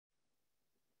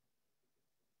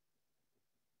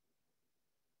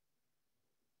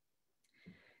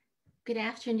Good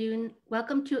afternoon.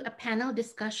 Welcome to a panel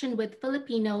discussion with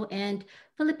Filipino and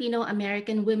Filipino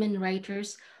American women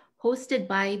writers hosted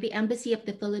by the Embassy of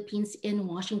the Philippines in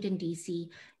Washington, D.C.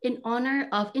 in honor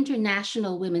of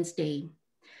International Women's Day.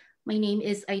 My name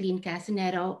is Aileen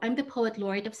Cassinetto. I'm the Poet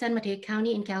Laureate of San Mateo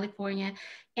County in California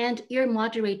and your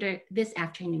moderator this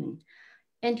afternoon.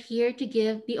 And here to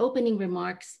give the opening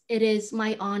remarks, it is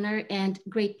my honor and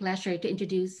great pleasure to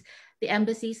introduce the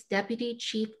Embassy's Deputy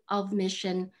Chief of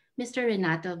Mission, Mr.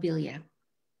 Renato.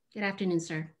 Good afternoon,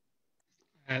 sir.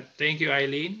 Thank you,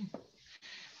 Aileen.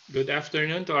 Good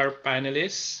afternoon to our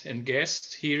panelists and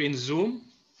guests here in Zoom,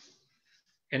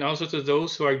 and also to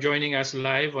those who are joining us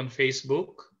live on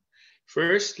Facebook.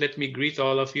 First, let me greet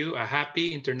all of you a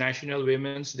happy International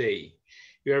Women's Day.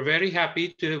 We are very happy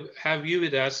to have you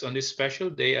with us on this special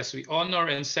day as we honor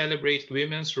and celebrate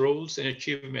women's roles and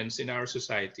achievements in our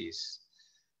societies.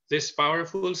 This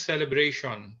powerful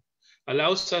celebration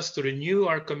allows us to renew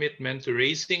our commitment to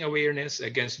raising awareness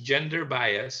against gender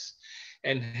bias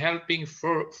and helping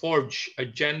forge a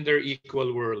gender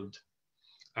equal world.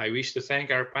 I wish to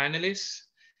thank our panelists,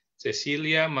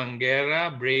 Cecilia,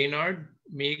 Manguera, Brainard,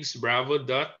 Migs, Bravo,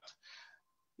 Dutt,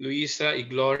 Luisa,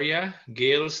 Igloria,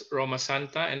 Gayle,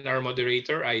 Romasanta, and our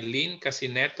moderator, Aileen,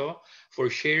 Cassinetto, for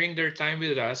sharing their time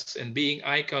with us and being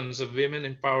icons of women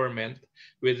empowerment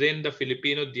within the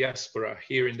Filipino diaspora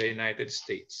here in the United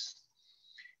States.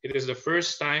 It is the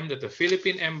first time that the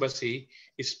Philippine Embassy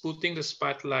is putting the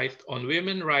spotlight on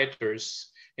women writers,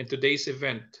 and today's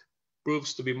event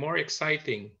proves to be more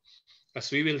exciting as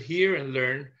we will hear and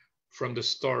learn from the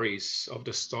stories of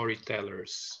the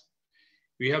storytellers.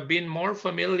 We have been more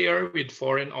familiar with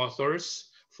foreign authors,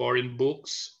 foreign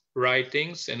books,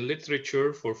 writings, and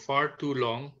literature for far too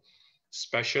long,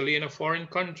 especially in a foreign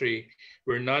country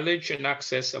where knowledge and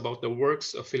access about the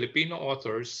works of Filipino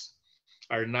authors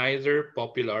are neither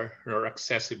popular nor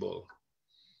accessible.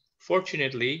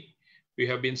 Fortunately, we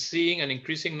have been seeing an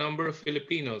increasing number of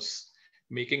Filipinos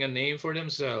making a name for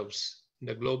themselves in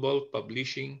the global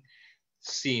publishing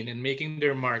scene and making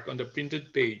their mark on the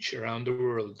printed page around the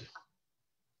world.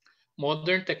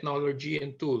 Modern technology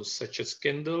and tools such as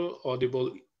Kindle,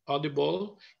 Audible,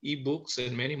 ebooks,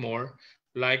 and many more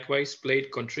likewise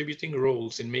played contributing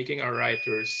roles in making our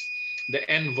writers the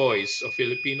end voice of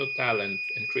Filipino talent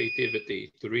and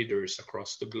creativity to readers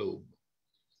across the globe.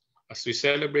 As we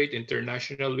celebrate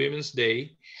International Women's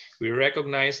Day, we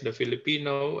recognize the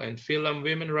Filipino and Filam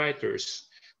women writers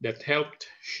that helped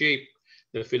shape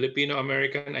the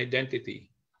Filipino-American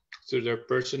identity through their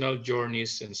personal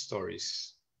journeys and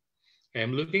stories. I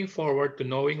am looking forward to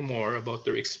knowing more about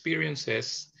their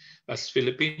experiences as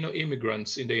Filipino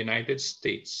immigrants in the United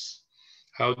States,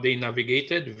 how they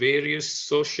navigated various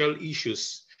social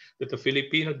issues that the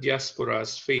Filipino diaspora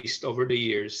has faced over the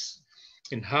years,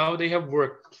 and how they have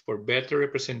worked for better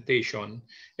representation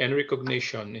and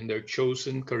recognition in their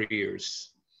chosen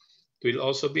careers. It will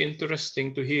also be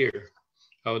interesting to hear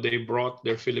how they brought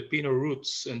their Filipino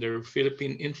roots and their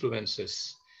Philippine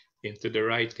influences into the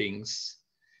writings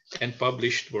and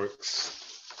published works.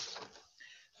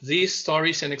 These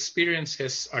stories and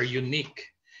experiences are unique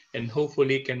and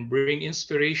hopefully can bring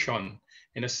inspiration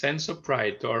and a sense of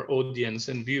pride to our audience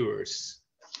and viewers.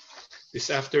 This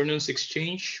afternoon's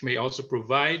exchange may also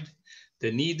provide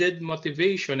the needed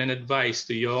motivation and advice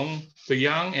to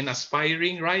young and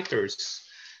aspiring writers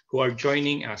who are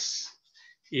joining us.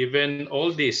 Even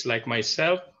oldies like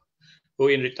myself, who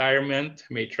in retirement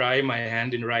may try my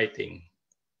hand in writing.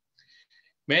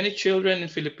 Many children in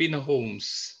Filipino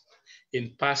homes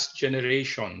in past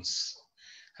generations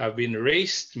have been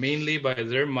raised mainly by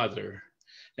their mother,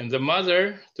 and the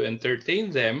mother, to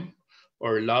entertain them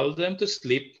or lull them to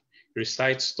sleep,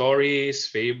 recites stories,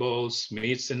 fables,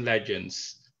 myths, and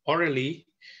legends orally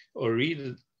or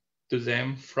read to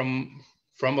them from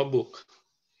a book.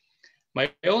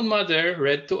 My own mother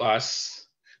read to us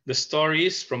the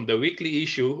stories from the weekly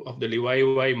issue of the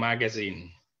Liwayway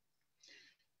magazine.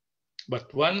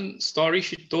 But one story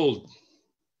she told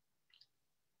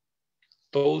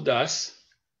us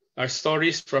are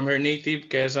stories from her native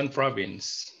Quezon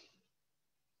province.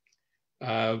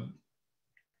 It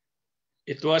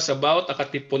was about a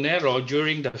katipunero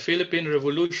during the Philippine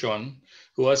Revolution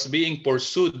who was being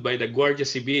pursued by the Guardia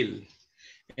Civil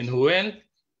and who went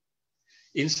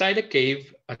inside a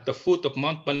cave at the foot of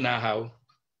Mount Banahaw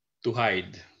to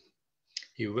hide.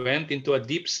 He went into a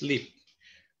deep sleep,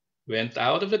 went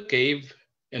out of the cave,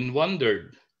 and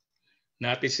wandered,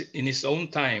 not in his own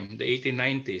time, the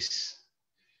 1890s,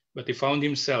 but he found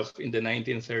himself in the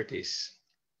 1930s.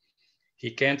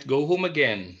 He can't go home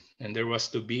again, and there was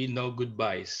to be no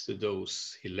goodbyes to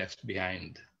those he left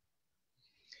behind.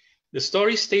 The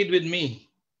story stayed with me,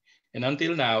 and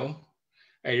until now,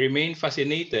 I remain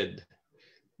fascinated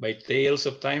by tales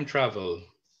of time travel,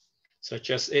 such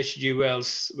as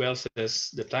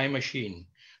Wells's The Time Machine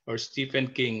or Stephen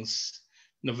King's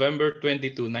November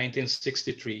 22,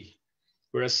 1963,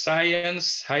 where a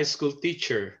science high school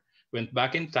teacher went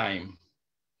back in time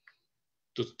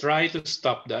to try to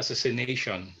stop the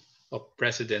assassination of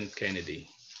President Kennedy.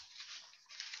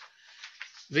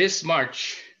 This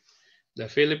March, the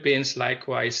Philippines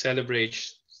likewise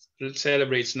celebrates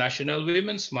National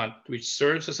Women's Month, which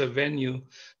serves as a venue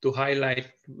to highlight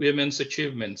women's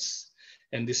achievements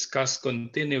and discuss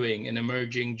continuing and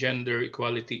emerging gender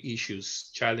equality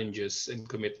issues, challenges, and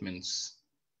commitments.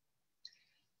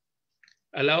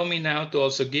 Allow me now to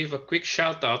also give a quick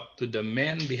shout out to the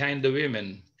men behind the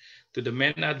women, to the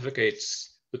men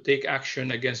advocates who take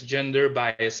action against gender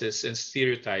biases and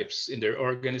stereotypes in their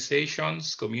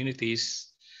organizations,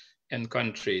 communities, and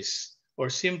countries, or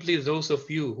simply those of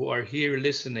you who are here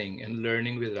listening and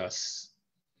learning with us.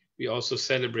 We also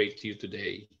celebrate you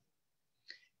today.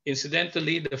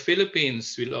 Incidentally, the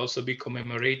Philippines will also be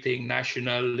commemorating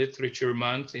National Literature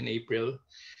Month in April.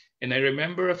 And I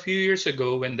remember a few years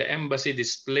ago when the embassy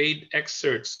displayed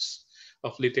excerpts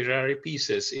of literary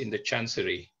pieces in the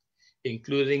Chancery,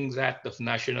 including that of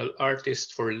national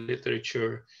artist for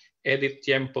literature, Edith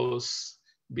Tiempo's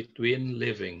Between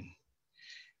Living.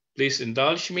 Please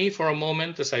indulge me for a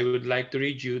moment as I would like to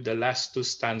read you the last two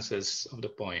stanzas of the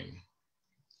poem.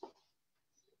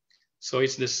 So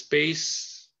it's the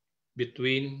space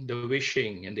between the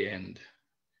wishing and the end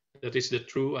that is the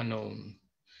true unknown,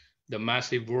 the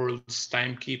massive world's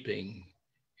timekeeping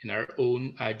in our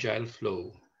own agile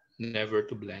flow, never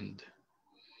to blend.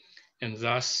 And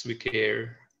thus we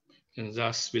care, and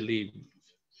thus we live,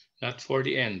 not for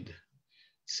the end,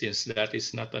 since that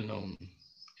is not unknown.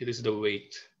 It is the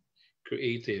wait,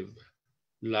 creative,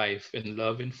 life and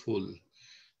love in full,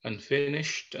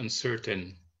 unfinished,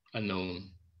 uncertain, unknown,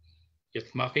 yet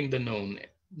mocking the known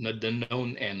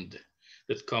end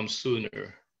that comes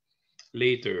sooner,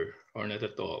 later, or not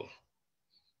at all.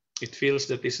 It feels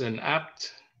that is an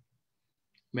apt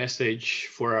message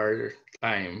for our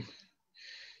time.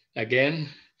 Again,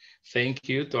 thank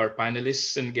you to our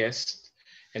panelists and guests,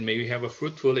 and may we have a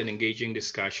fruitful and engaging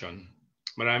discussion.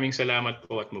 Maraming salamat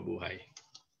po at mabuhay.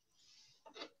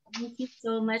 Thank you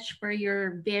so much for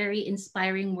your very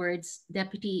inspiring words,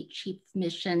 Deputy Chief of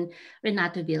Mission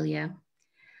Renato Villa.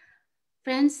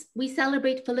 Friends, we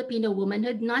celebrate Filipino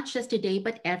womanhood not just today,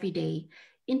 but every day.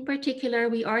 In particular,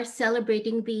 we are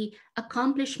celebrating the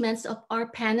accomplishments of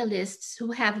our panelists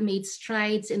who have made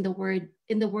strides in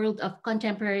the world of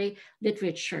contemporary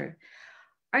literature.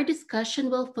 Our discussion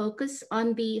will focus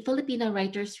on the Filipino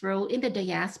writers' role in the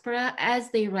diaspora as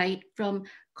they write from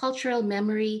cultural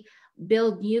memory,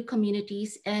 build new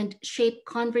communities, and shape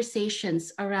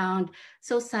conversations around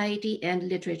society and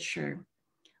literature.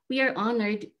 We are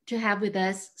honored to have with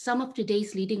us some of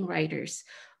today's leading writers.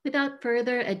 Without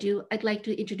further ado, I'd like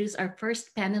to introduce our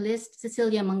first panelist,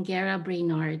 Cecilia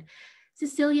Brainard.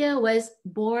 Cecilia was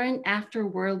born after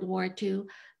World War II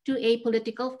to a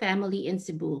political family in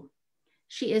Cebu.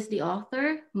 She is the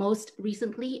author, most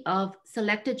recently, of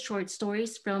selected short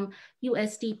stories from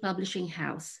UST Publishing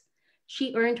House.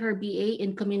 She earned her BA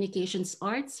in Communications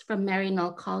Arts from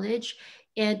Maryknoll College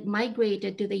and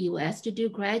migrated to the US to do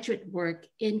graduate work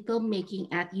in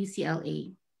filmmaking at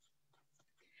UCLA.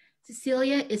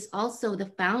 Cecilia is also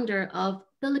the founder of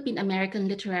Philippine American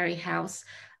Literary House,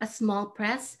 a small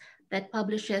press that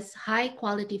publishes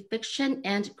high-quality fiction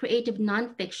and creative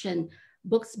nonfiction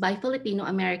books by Filipino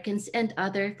Americans and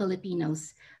other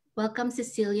Filipinos. Welcome,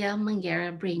 Cecilia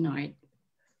Brainard.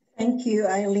 Thank you,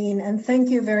 Aileen, and thank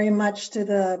you very much to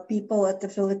the people at the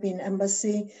Philippine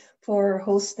Embassy for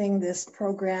hosting this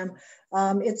program.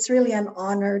 It's really an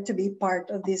honor to be part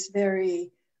of this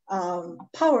very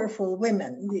powerful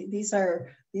women. These are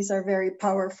very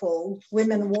powerful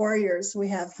women warriors we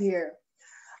have here.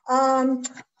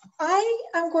 I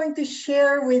am going to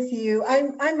share with you,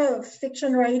 I'm a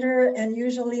fiction writer and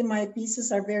usually my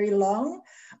pieces are very long,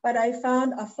 but I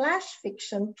found a flash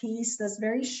fiction piece that's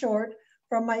very short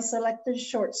from my selected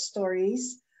short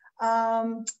stories.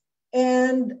 And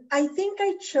I think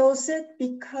I chose it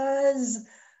because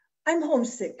I'm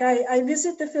homesick. I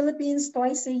visit the Philippines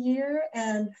twice a year,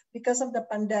 and because of the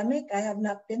pandemic, I have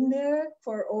not been there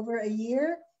for over a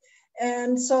year.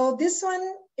 And so this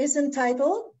one is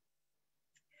entitled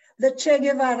The Che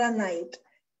Guevara Night.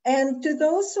 And to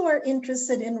those who are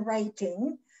interested in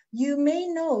writing, you may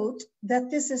note that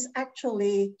this is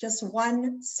actually just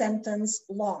one sentence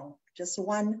long, just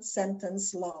one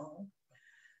sentence long.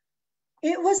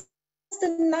 It was the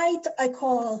night I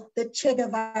call the Che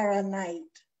Guevara night.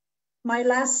 My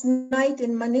last night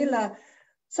in Manila.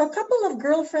 So a couple of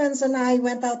girlfriends and I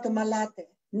went out to Malate,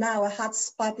 now a hot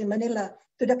spot in Manila,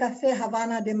 to the Cafe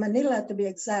Havana de Manila to be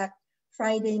exact.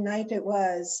 Friday night it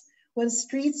was, when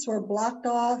streets were blocked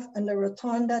off and the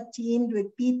rotonda teemed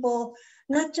with people,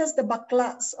 not just the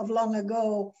baklas of long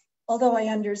ago, although I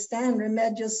understand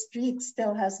Remedios Street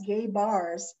still has gay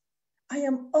bars. I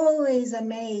am always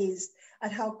amazed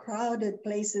at how crowded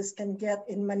places can get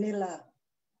in Manila.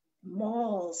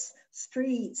 Malls,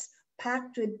 streets,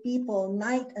 packed with people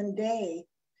night and day.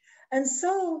 And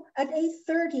so at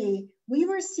 8:30, we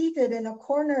were seated in a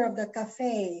corner of the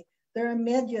cafe, the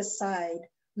Remedios side,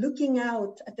 looking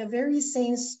out at the very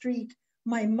same street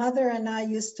my mother and I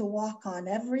used to walk on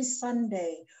every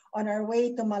Sunday on our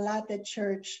way to Malate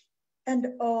Church.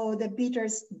 And oh, the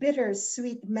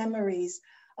bittersweet memories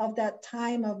of that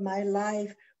time of my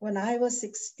life when I was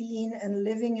 16 and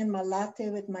living in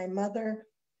Malate with my mother.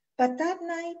 But that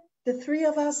night, the three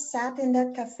of us sat in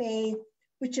that cafe,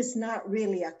 which is not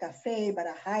really a cafe, but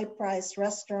a high-priced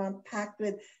restaurant packed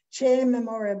with Che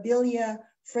memorabilia,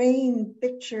 framed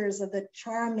pictures of the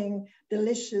charming,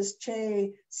 delicious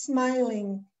Che,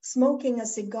 smiling, smoking a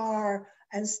cigar,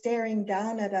 and staring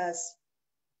down at us.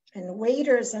 And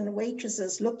waiters and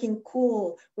waitresses looking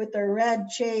cool with their red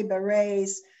Che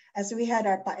berets as we had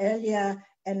our paella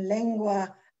and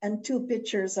lengua and 2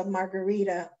 pitchers of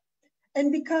margarita.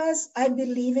 And because I'd be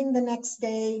leaving the next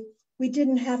day, we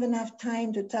didn't have enough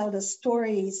time to tell the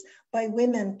stories by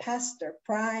women past their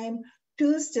prime,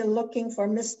 2 still looking for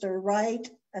Mr. Right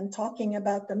and talking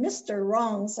about the Mr.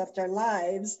 Wrongs of their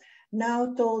lives,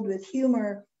 now told with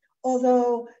humor,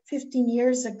 although 15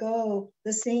 years ago,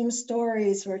 the same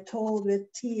stories were told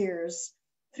with tears.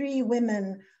 3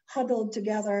 women huddled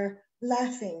together,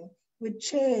 laughing, with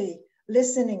Che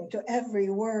listening to every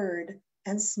word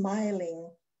and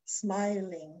smiling,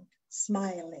 smiling,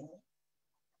 smiling.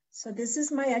 So this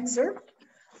is my excerpt,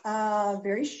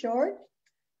 very short,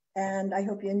 and I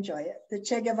hope you enjoy it. The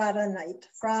Che Guevara Night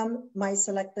from my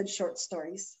selected short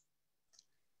stories.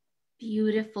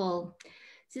 Beautiful.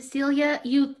 Cecilia,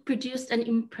 you've produced an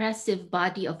impressive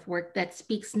body of work that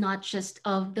speaks not just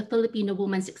of the Filipino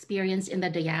woman's experience in the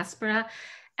diaspora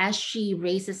as she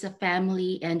raises a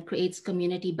family and creates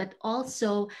community, but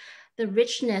also the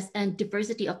richness and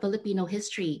diversity of Filipino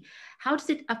history. How does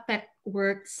it affect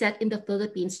work set in the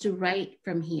Philippines to write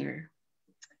from here?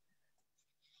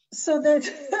 So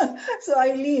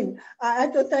Aileen, I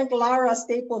had to thank Lara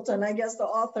Stapleton, I guess the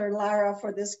author Lara,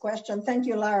 for this question. Thank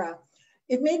you, Lara.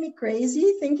 It made me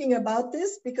crazy thinking about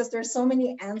this because there's so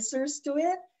many answers to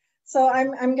it. So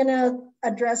I'm gonna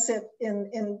address it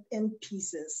in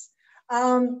pieces.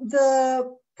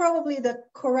 Probably the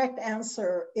correct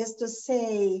answer is to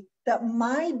say that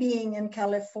my being in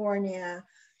California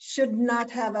should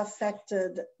not have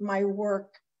affected my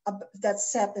work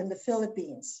that's set in the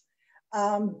Philippines.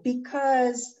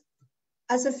 Because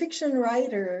as a fiction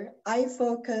writer, I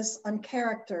focus on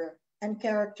character and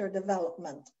character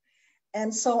development.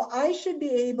 And so I should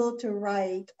be able to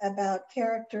write about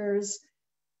characters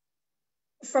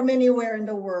from anywhere in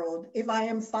the world if I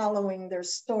am following their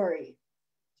story.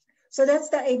 So that's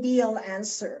the ideal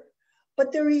answer.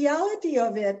 But the reality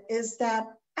of it is that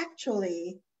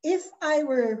actually, if I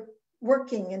were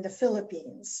working in the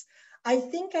Philippines, I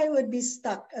think I would be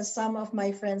stuck, as some of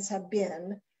my friends have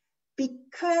been,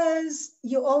 because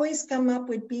you always come up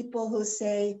with people who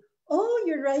say, oh,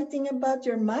 you're writing about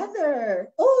your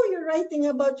mother. Oh, you're writing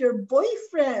about your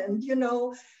boyfriend, you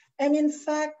know. And in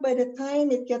fact, by the time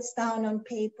it gets down on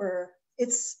paper,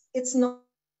 it's no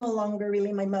longer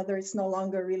really my mother. It's no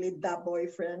longer really the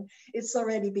boyfriend. It's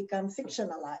already become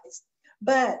fictionalized.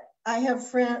 But I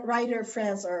have writer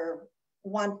friends or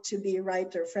want to be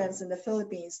writer friends in the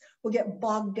Philippines who get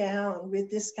bogged down with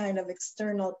this kind of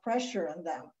external pressure on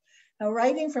them. Now,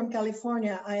 writing from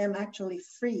California, I am actually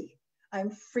free. I'm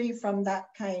free from that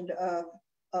kind of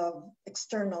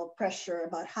external pressure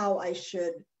about how I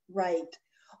should write.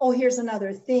 Oh, here's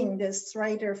another thing. This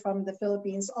writer from the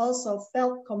Philippines also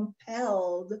felt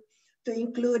compelled to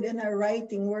include in her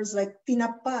writing words like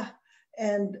tinapa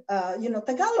and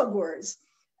Tagalog words.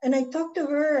 And I talked to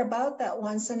her about that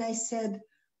once and I said,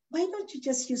 why don't you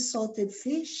just use salted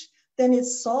fish? Then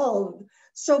it's solved.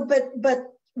 So,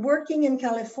 but working in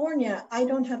California, I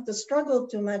don't have to struggle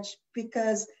too much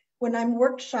because when I'm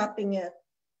workshopping it,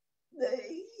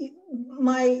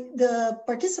 the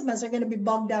participants are going to be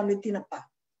bogged down with tinapa.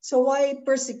 So why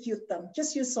persecute them?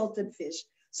 Just use salted fish.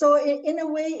 So in a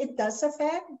way, it does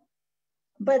affect,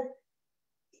 but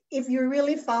if you're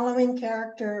really following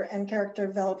character and character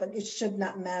development, it should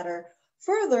not matter.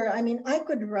 Further, I mean, I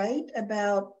could write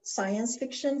about science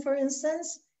fiction, for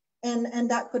instance, and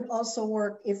that could also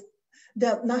work if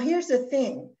now here's the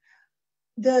thing,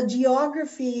 the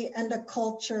geography and the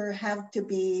culture have to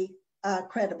be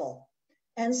credible.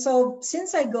 And so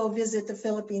since I go visit the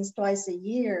Philippines twice a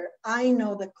year, I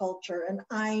know the culture and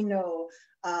I know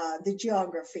the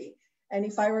geography. And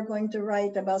if I were going to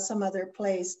write about some other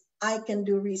place, I can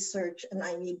do research and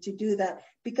I need to do that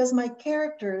because my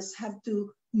characters have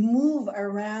to move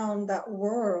around that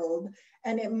world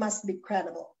and it must be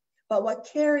credible. But what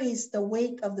carries the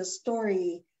weight of the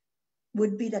story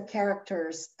would be the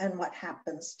characters and what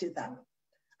happens to them.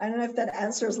 I don't know if that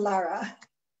answers Lara.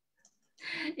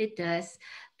 It does.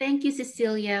 Thank you,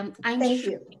 Cecilia. Thank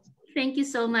you. Thank you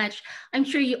so much. I'm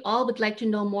sure you all would like to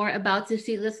know more about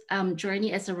Cecilia's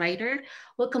journey as a writer.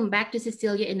 We'll come back to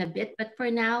Cecilia in a bit, but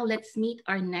for now, let's meet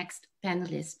our next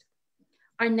panelist.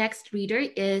 Our next reader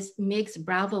is Migs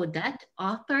Bravo Dutt,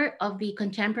 author of the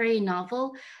contemporary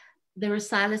novel, The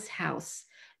Rosales House.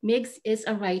 Migs is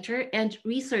a writer and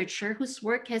researcher whose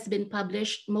work has been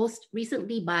published most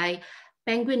recently by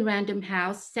Penguin Random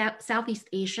House, Southeast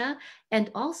Asia,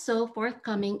 and also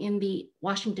forthcoming in the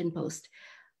Washington Post.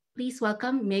 Please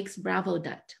welcome Migs Bravo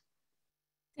Dutt.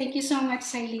 Thank you so much,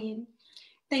 Aileen.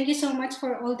 Thank you so much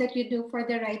for all that you do for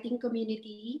the writing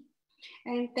community.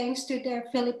 And thanks to the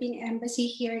Philippine Embassy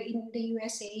here in the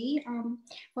USA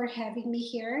for having me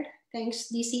here.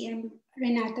 Thanks DCM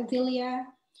Renato Villa,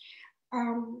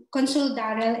 Consul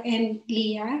Darrell and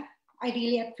Leah. I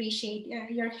really appreciate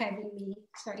your having me.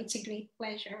 So it's a great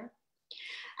pleasure.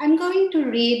 I'm going to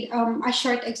read a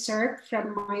short excerpt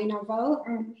from my novel,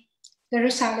 The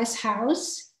Rosales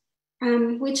House,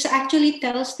 which actually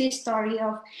tells the story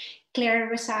of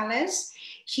Claire Rosales.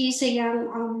 She's a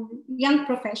young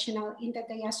professional in the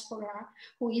diaspora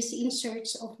who is in search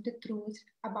of the truth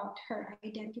about her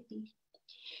identity.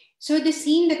 So the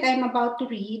scene that I'm about to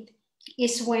read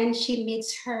is when she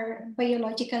meets her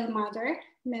biological mother,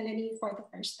 Melanie, for the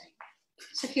first time.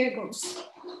 So here goes.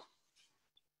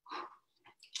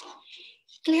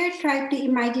 Claire tried to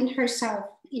imagine herself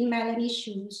in Melanie's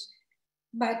shoes,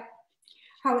 but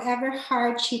however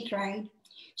hard she tried,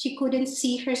 she couldn't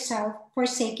see herself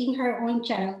forsaking her own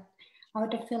child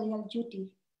out of filial duty.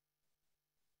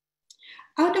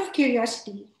 Out of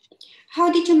curiosity,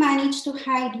 how did you manage to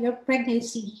hide your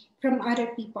pregnancy from other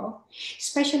people,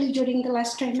 especially during the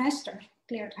last trimester?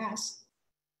 Claire asked.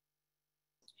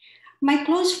 My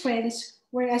close friends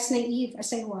were as naive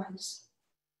as I was.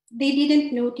 They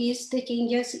didn't notice the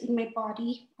changes in my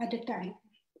body at the time.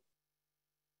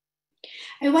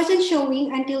 I wasn't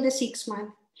showing until the 6th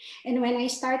month, and when I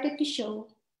started to show,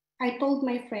 I told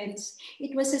my friends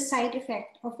it was a side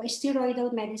effect of a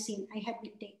steroidal medicine I had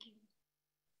been taking.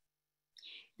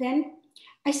 Then,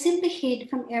 I simply hid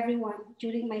from everyone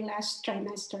during my last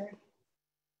trimester.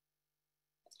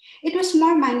 It was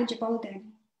more manageable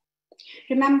then.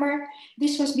 Remember,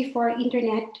 this was before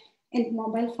internet and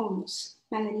mobile phones,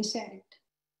 Melanie said.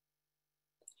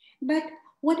 But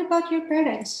what about your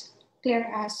parents?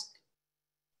 Claire asked.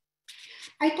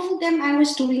 I told them I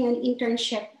was doing an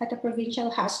internship at a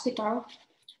provincial hospital,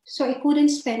 so I couldn't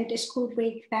spend the school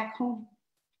break back home.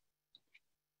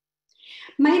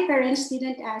 My parents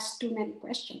didn't ask too many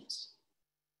questions.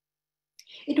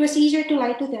 It was easier to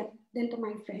lie to them than to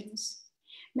my friends.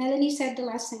 Melanie said the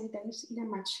last sentence in a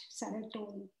much sadder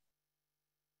tone.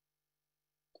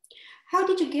 How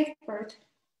did you give birth?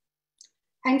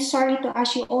 I'm sorry to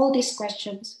ask you all these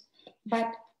questions,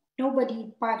 but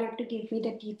nobody bothered to give me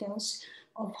the details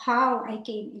of how I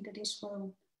came into this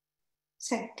world,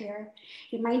 said Claire,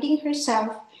 reminding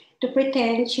herself to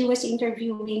pretend she was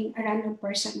interviewing a random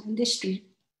person on the street,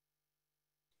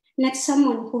 not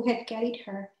someone who had carried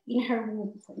her in her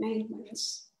womb for 9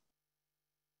 months.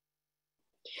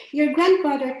 Your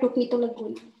grandmother took me to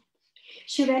Laguna.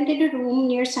 She rented a room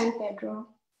near San Pedro,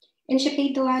 and she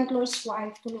paid the landlord's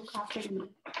wife to look after me.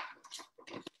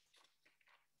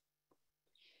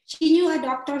 She knew a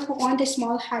doctor who owned a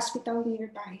small hospital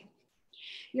nearby.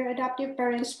 Your adoptive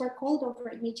parents were called over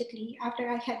immediately after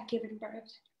I had given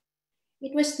birth.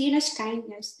 It was Dina's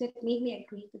kindness that made me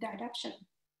agree to the adoption,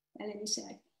 Melanie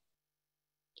said.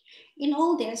 In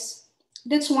all this,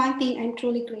 that's one thing I'm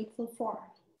truly grateful for.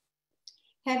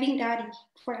 Having Daddy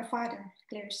for a father,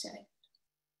 Claire said.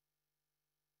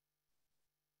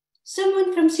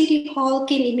 Someone from City Hall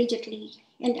came immediately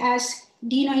and asked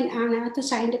Dino and Anna to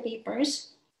sign the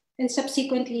papers and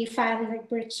subsequently file your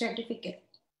birth certificate.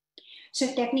 So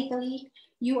technically,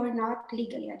 you are not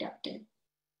legally adopted.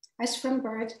 As from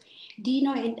birth,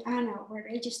 Dino and Anna were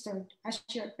registered as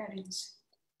your parents,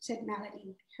 said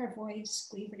Melanie, her voice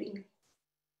quavering.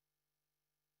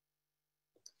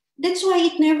 That's why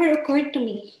it never occurred to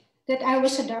me that I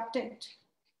was adopted.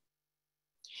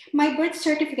 My birth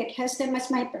certificate has them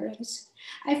as my parents.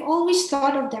 I've always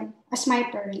thought of them as my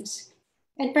parents,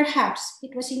 and perhaps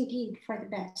it was indeed for the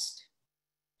best.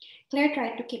 Claire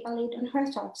tried to keep a lid on her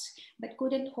thoughts, but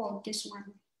couldn't hold this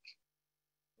one.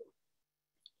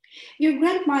 Your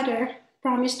grandmother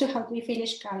promised to help me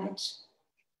finish college,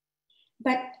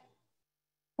 but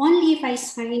only if I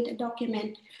signed a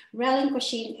document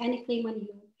relinquishing any claim on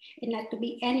you and not to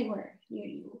be anywhere near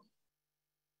you.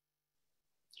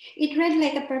 It read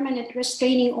like a permanent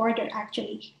restraining order,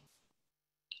 actually.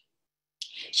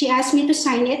 She asked me to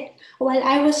sign it while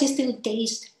I was still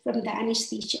dazed from the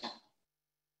anesthesia.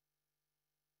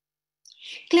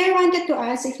 Claire wanted to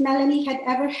ask if Melanie had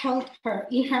ever held her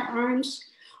in her arms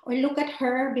or looked at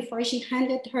her before she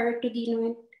handed her to Dino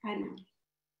and Anna.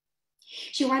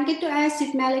 She wanted to ask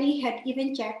if Melanie had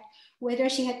even checked whether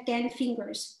she had 10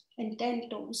 fingers and 10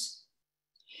 toes.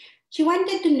 She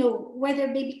wanted to know whether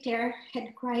baby Claire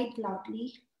had cried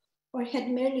loudly or had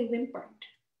merely whimpered.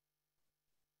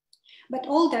 But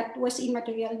all that was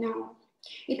immaterial now.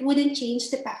 It wouldn't change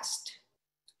the past.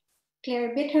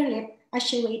 Claire bit her lip as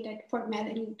she waited for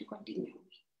Melanie to continue.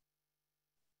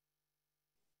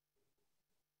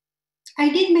 I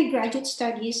did my graduate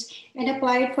studies and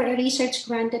applied for a research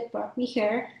grant that brought me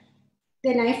here.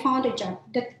 Then I found a job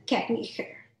that kept me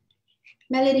here.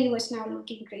 Melanie was now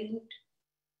looking drained.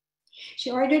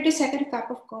 She ordered a second cup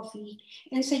of coffee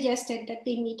and suggested that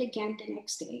they meet again the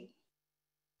next day.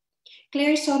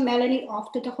 Claire saw Melanie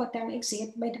off to the hotel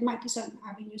exit by the Madison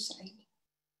Avenue side.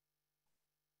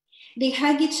 They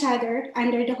hugged each other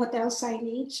under the hotel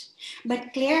signage,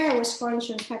 but Claire was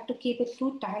conscious not to keep it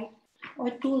too tight or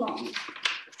too long,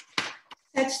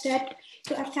 such that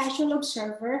to a casual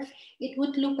observer, it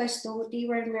would look as though they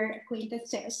were mere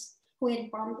acquaintances who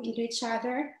had bumped into each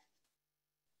other,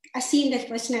 a scene that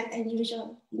was not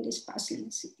unusual in this bustling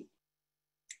city.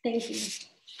 Thank you.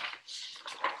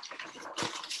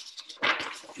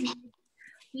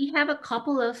 We have a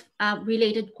couple of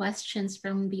related questions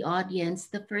from the audience.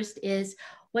 The first is,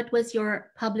 what was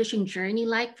your publishing journey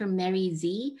like from Mary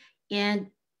Z?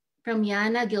 And from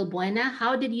Yana Gilbuena,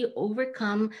 how did you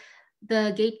overcome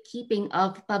the gatekeeping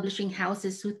of publishing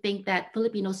houses who think that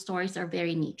Filipino stories are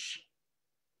very niche?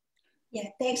 Yeah,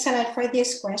 thanks a lot for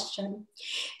this question.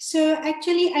 So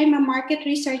actually, I'm a market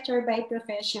researcher by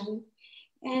profession.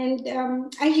 And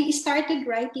I started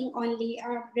writing only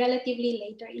relatively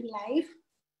later in life.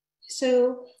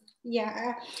 So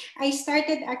yeah, I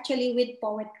started actually with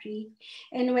poetry.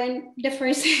 And when the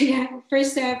first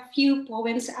few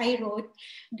poems I wrote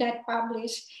got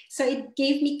published, so it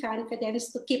gave me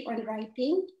confidence to keep on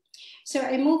writing. So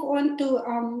I moved on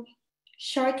to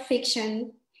short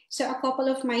fiction. So a couple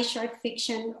of my short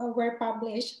fiction were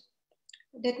published.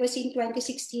 That was in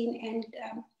 2016 and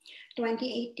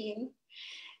 2018.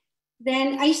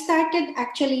 Then I started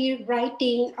actually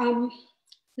writing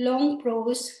long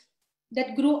prose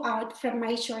that grew out from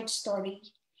my short story.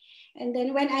 And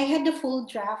then when I had the full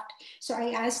draft, so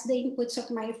I asked the inputs of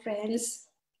my friends.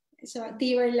 So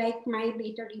they were like my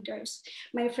beta readers,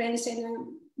 my friends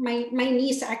and my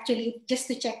niece actually, just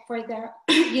to check for the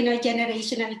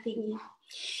generational thingy.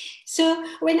 So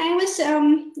when I was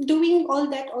doing all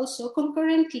that also,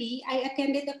 concurrently, I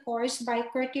attended a course by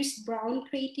Curtis Brown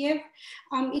Creative.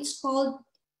 It's called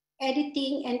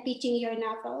Editing and Pitching Your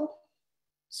Novel.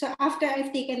 So after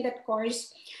I've taken that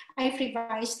course, I've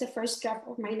revised the first draft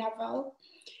of my novel.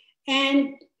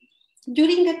 And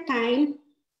during that time,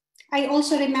 I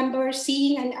also remember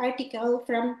seeing an article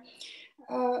from,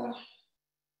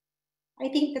 I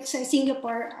think that's a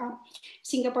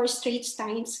Singapore Straits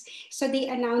Times. So they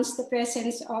announced the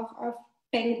presence of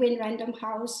Penguin Random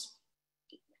House.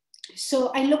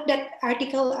 So I looked that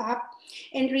article up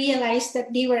and realized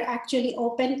that they were actually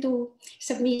open to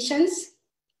submissions.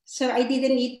 So I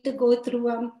didn't need to go through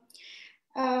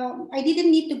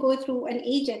an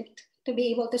agent to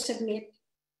be able to submit.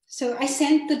 So I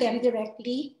sent to them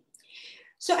directly.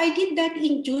 So I did that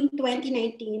in June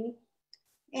 2019.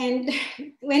 And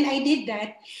when I did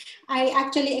that, I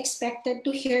actually expected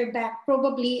to hear back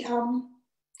probably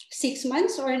 6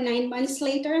 months or 9 months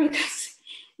later, because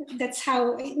that's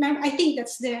how, I think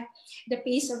that's the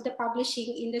pace of the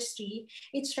publishing industry.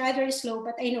 It's rather slow,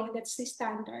 but I know that's the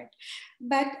standard.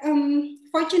 But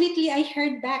fortunately, I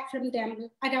heard back from them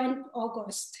around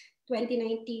August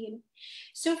 2019.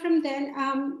 So from then,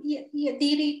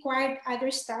 they required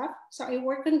other stuff. So I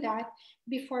worked on that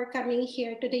before coming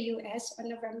here to the US on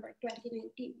November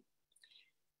 2019.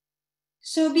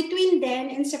 So between then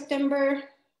and September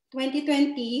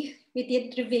 2020, we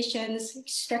did revisions,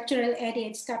 structural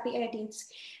edits, copy edits.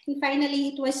 And finally,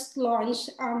 it was launched,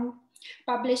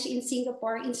 published in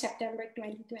Singapore in September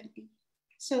 2020.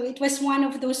 So it was one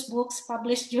of those books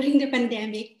published during the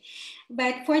pandemic.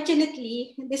 But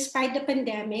fortunately, despite the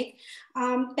pandemic,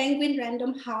 Penguin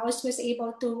Random House was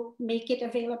able to make it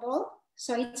available.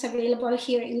 So it's available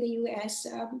here in the US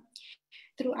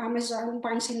through Amazon,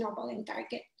 Barnes & Noble, and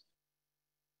Target.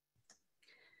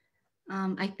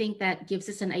 I think that gives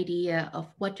us an idea of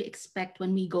what to expect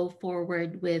when we go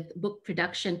forward with book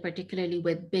production, particularly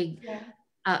with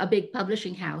a big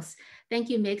publishing house. Thank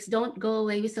you, Migs. Don't go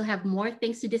away. We still have more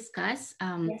things to discuss.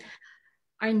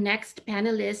 Our next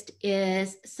panelist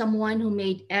is someone who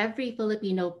made every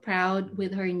Filipino proud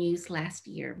with her news last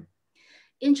year.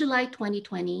 In July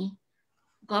 2020,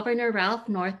 Governor Ralph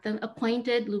Northam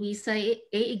appointed Luisa A.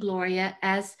 Igloria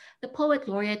as the Poet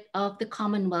Laureate of the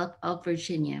Commonwealth of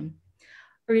Virginia.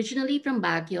 Originally from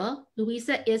Baguio,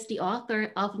 Luisa is the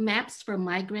author of Maps for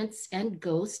Migrants and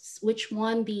Ghosts, which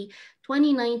won the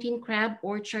 2019 Crab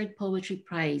Orchard Poetry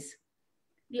Prize.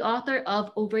 The author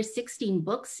of over 16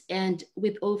 books and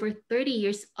with over 30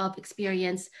 years of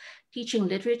experience teaching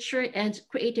literature and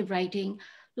creative writing,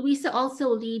 Luisa also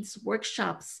leads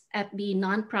workshops at the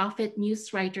nonprofit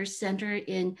News Writers Center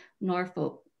in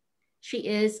Norfolk. She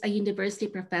is a university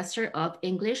professor of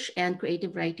English and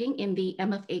creative writing in the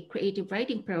MFA Creative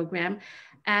Writing program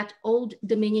at Old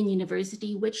Dominion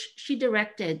University, which she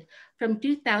directed from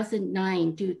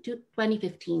 2009 to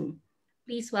 2015.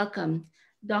 Please welcome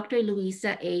Dr.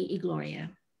 Luisa A.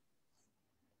 Igloria.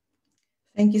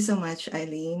 Thank you so much,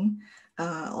 Aileen.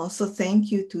 Also, thank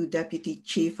you to Deputy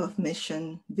Chief of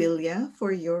Mission Villa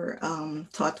for your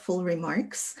thoughtful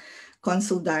remarks.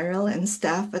 Consul Darrell and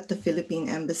staff at the Philippine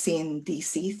Embassy in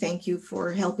DC, thank you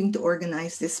for helping to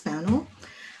organize this panel.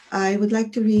 I would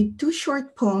like to read two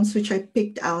short poems which I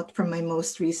picked out from my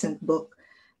most recent book,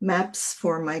 Maps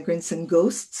for Migrants and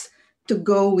Ghosts, to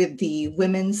go with the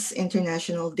Women's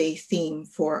International Day theme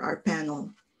for our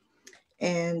panel.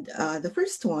 And the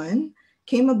first one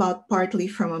came about partly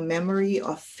from a memory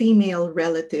of female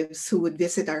relatives who would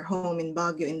visit our home in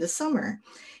Baguio in the summer.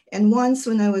 And once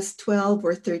when I was 12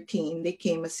 or 13, they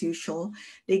came as usual.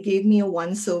 They gave me a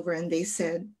once-over and they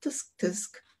said, "Tusk,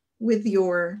 tusk, with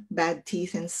your bad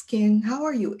teeth and skin, how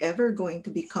are you ever going to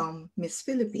become Miss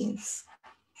Philippines?"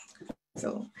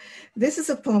 So this is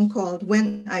a poem called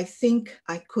When I Think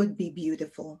I Could Be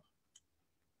Beautiful.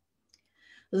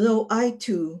 Though I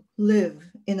too live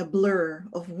in a blur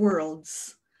of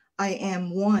worlds, I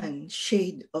am one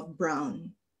shade of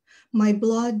brown. My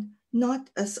blood not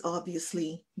as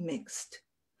obviously mixed.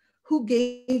 Who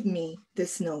gave me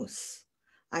this nose?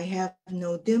 I have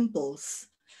no dimples.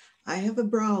 I have a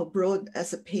brow broad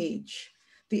as a page.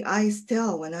 The eyes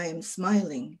tell when I am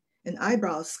smiling, and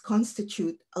eyebrows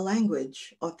constitute a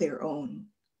language of their own.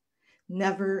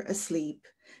 Never asleep,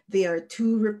 they are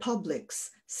two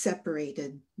republics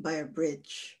separated by a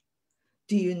bridge.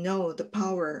 Do you know the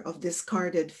power of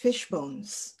discarded fish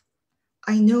bones?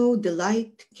 I know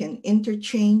delight can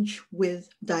interchange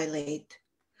with dilate.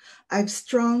 I've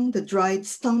strung the dried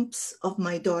stumps of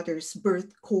my daughter's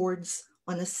birth cords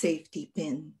on a safety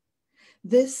pin.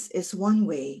 This is one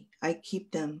way I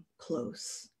keep them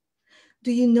close.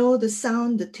 Do you know the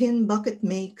sound the tin bucket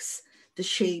makes, the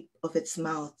shape of its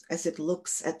mouth as it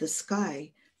looks at the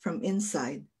sky from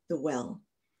inside the well?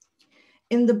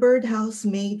 In the birdhouse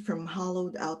made from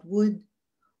hollowed out wood,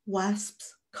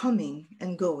 wasps coming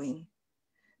and going.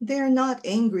 They're not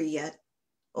angry yet,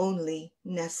 only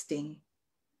nesting.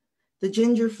 The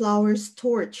ginger flower's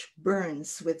torch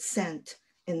burns with scent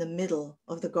in the middle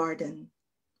of the garden.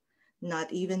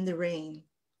 Not even the rain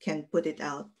can put it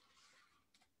out.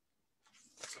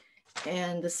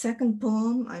 And the second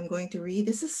poem I'm going to read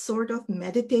is a sort of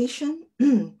meditation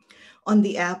on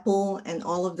the apple and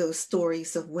all of those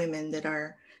stories of women that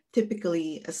are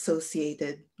typically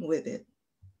associated with it.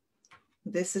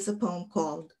 This is a poem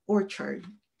called Orchard.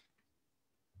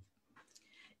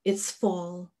 It's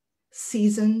fall,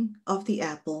 season of the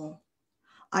apple,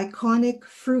 iconic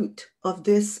fruit of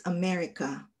this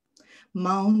America,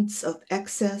 mounds of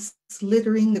excess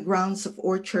littering the grounds of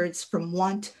orchards from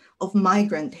want of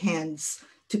migrant hands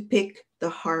to pick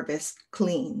the harvest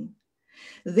clean.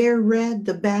 There read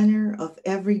the banner of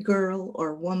every girl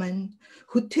or woman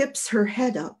who tips her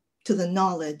head up to the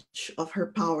knowledge of her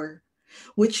power,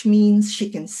 which means she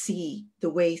can see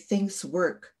the way things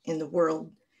work in the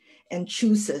world and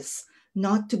chooses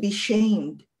not to be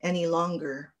shamed any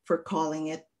longer for calling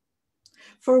it.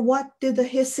 For what did the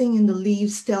hissing in the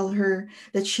leaves tell her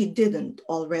that she didn't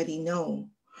already know,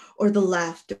 or the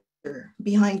laughter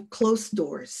behind closed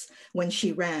doors when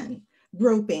she ran,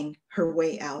 groping her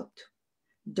way out.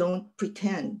 Don't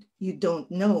pretend you don't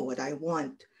know what I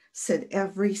want, said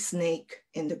every snake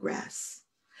in the grass.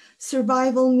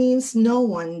 Survival means no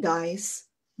one dies,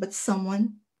 but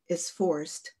someone is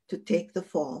forced to take the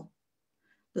fall.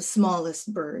 The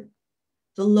smallest bird,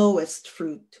 the lowest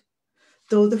fruit,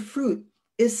 though the fruit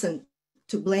isn't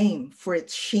to blame for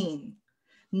its sheen,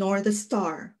 nor the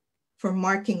star for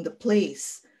marking the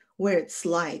place where its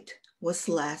light was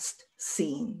last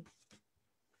seen.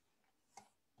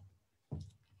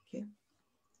 Okay.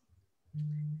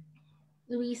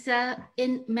 Luisa,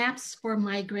 in Maps for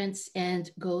Migrants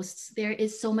and Ghosts, there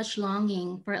is so much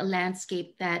longing for a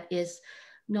landscape that is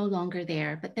no longer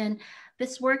there. But then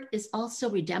this work is also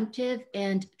redemptive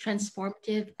and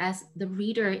transformative as the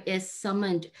reader is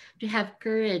summoned to have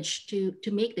courage to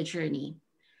make the journey.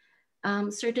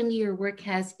 Certainly your work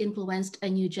has influenced a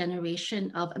new generation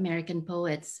of American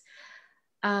poets.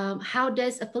 How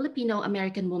does a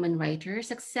Filipino-American woman writer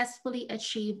successfully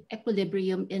achieve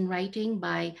equilibrium in writing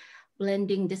by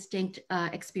blending distinct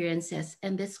experiences?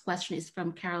 And this question is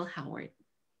from Carol Howard.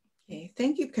 Okay,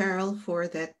 thank you, Carol, for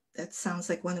that. That sounds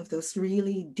like one of those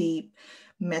really deep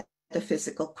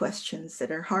metaphysical questions that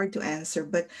are hard to answer.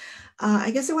 But I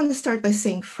guess I want to start by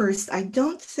saying first, I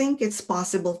don't think it's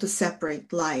possible to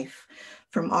separate life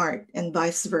from art and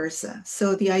vice versa.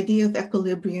 So the idea of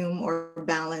equilibrium or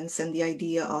balance and the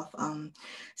idea of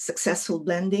successful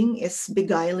blending is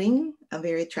beguiling,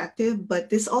 very attractive, but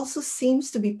this also seems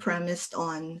to be premised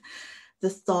on the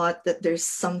thought that there's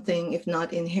something, if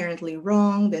not inherently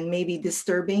wrong, then maybe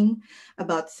disturbing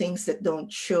about things that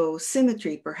don't show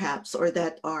symmetry perhaps, or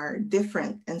that are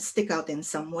different and stick out in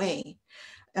some way.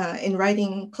 In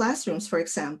writing classrooms, for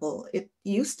example, it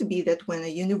used to be that when a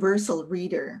universal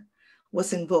reader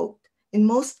was invoked, in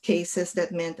most cases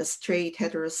that meant a straight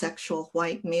heterosexual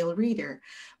white male reader.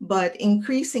 But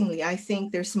increasingly, I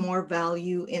think there's more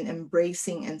value in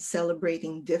embracing and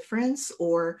celebrating difference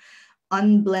or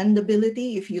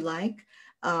unblendability, if you like.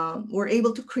 We're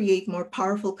able to create more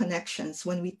powerful connections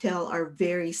when we tell our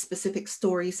very specific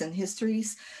stories and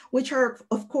histories, which are,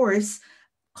 of course,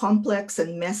 complex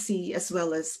and messy as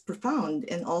well as profound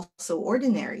and also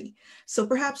ordinary. So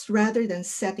perhaps rather than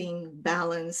setting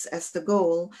balance as the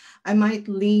goal, I might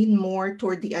lean more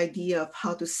toward the idea of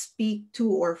how to speak to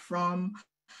or from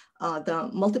the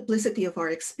multiplicity of our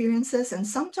experiences. And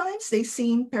sometimes they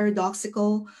seem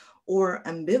paradoxical or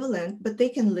ambivalent, but they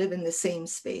can live in the same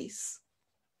space.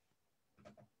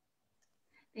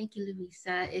 Thank you,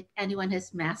 Luisa. If anyone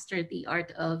has mastered the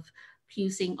art of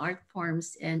fusing art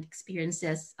forms and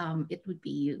experiences, it would be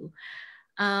you.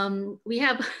 We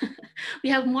have we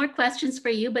have more questions for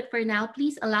you, but for now,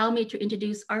 please allow me to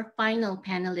introduce our final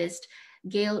panelist,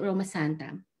 Gayle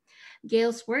Romasanta.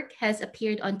 Gayle's work has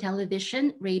appeared on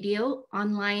television, radio,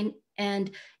 online,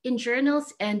 and in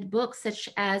journals and books such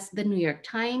as the New York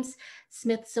Times,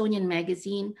 Smithsonian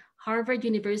Magazine, Harvard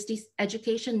University's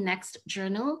Education Next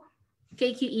Journal,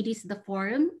 KQED's The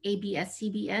Forum,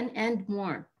 ABS-CBN, and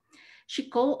more. She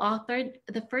co-authored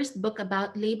the first book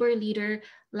about labor leader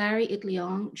Larry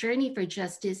Itliong, Journey for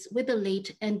Justice, with the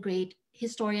late and great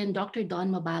historian Dr. Don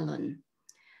Mabalon.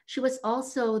 She was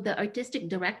also the artistic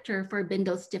director for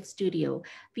Bindle Stiff Studio,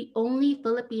 the only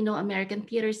Filipino-American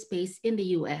theater space in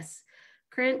the US.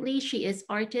 Currently, she is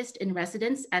artist in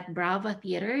residence at Brava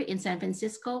Theater in San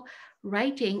Francisco,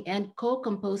 writing and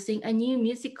co-composing a new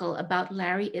musical about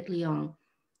Larry Itliong.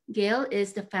 Gayle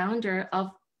is the founder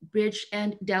of Bridge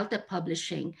and Delta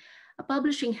Publishing, a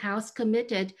publishing house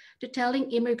committed to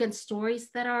telling immigrant stories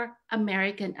that are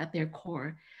American at their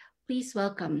core. Please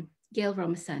welcome Gayle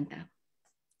Romasanta.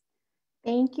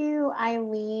 Thank you,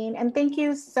 Aileen. And thank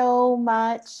you so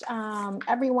much,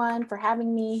 everyone, for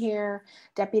having me here,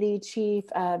 Deputy Chief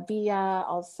Villa,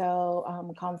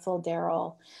 also Consul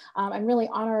Daryl. I'm really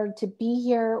honored to be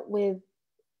here with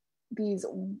these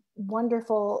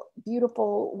wonderful,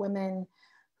 beautiful women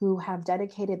who have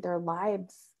dedicated their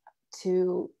lives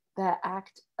to the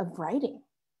act of writing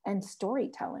and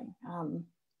storytelling.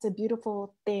 It's a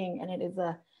beautiful thing, and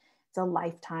it's a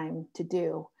lifetime to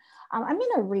do. I'm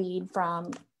going to read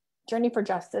from Journey for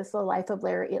Justice, The Life of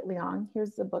Larry Itliong.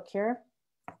 Here's the book here.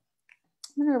 I'm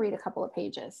going to read a couple of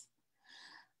pages.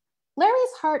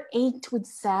 Larry's heart ached with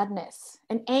sadness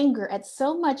and anger at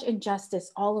so much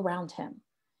injustice all around him.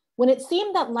 When it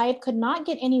seemed that life could not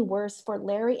get any worse for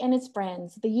Larry and his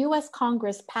friends, the US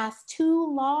Congress passed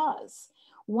 2 laws,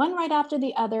 one right after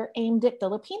the other, aimed at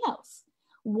Filipinos.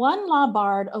 One law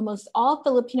barred almost all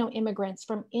Filipino immigrants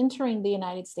from entering the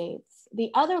United States. The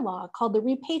other law, called the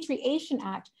Repatriation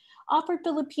Act, offered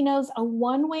Filipinos a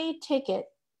one-way ticket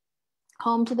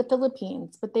home to the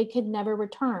Philippines, but they could never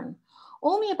return.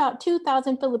 Only about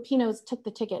 2,000 Filipinos took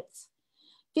the tickets.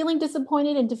 Feeling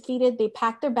disappointed and defeated, they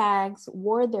packed their bags,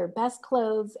 wore their best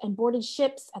clothes, and boarded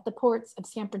ships at the ports of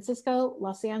San Francisco,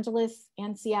 Los Angeles,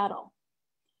 and Seattle.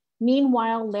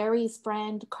 Meanwhile, Larry's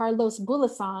friend, Carlos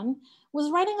Bulasan,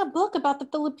 was writing a book about the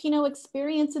Filipino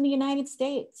experience in the United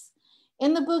States.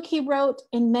 In the book, he wrote,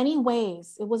 "In many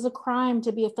ways, it was a crime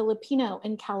to be a Filipino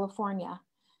in California.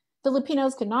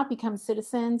 Filipinos could not become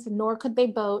citizens, nor could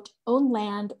they vote, own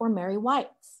land, or marry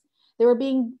whites. They were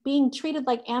being treated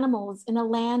like animals in a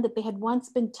land that they had once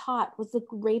been taught was the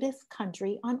greatest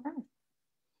country on earth."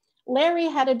 Larry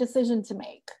had a decision to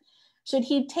make. Should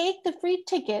he take the free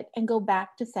ticket and go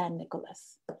back to San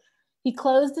Nicolas? He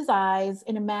closed his eyes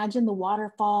and imagined the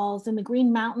waterfalls and the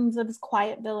green mountains of his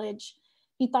quiet village.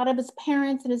 He thought of his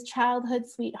parents and his childhood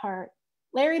sweetheart.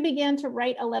 Larry began to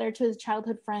write a letter to his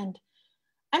childhood friend.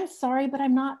 "I'm sorry, but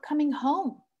I'm not coming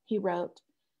home," he wrote.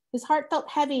 His heart felt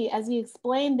heavy as he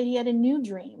explained that he had a new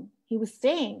dream. He was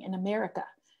staying in America.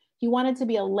 He wanted to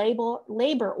be a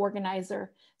labor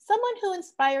organizer, someone who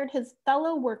inspired his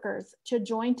fellow workers to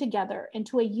join together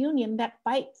into a union that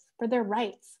fights for their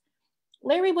rights.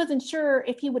 Larry wasn't sure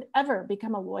if he would ever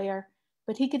become a lawyer,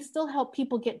 but he could still help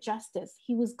people get justice.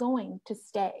 He was going to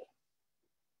stay.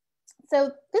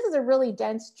 So this is a really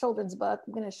dense children's book.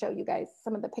 I'm going to show you guys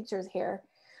some of the pictures here.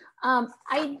 I'm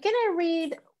going to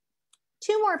read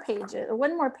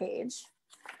one more page.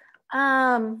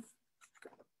 And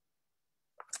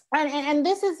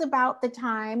this is about the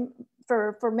time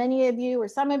for many of you or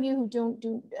some of you who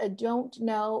don't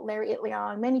know Larry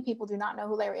Itliong. Many people do not know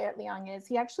who Larry Itliong is.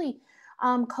 He actually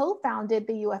co-founded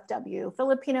the UFW.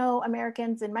 Filipino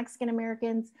Americans and Mexican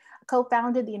Americans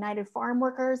co-founded the United Farm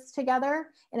Workers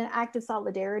together in an act of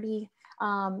solidarity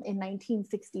in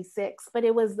 1966. But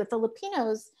it was the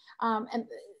Filipinos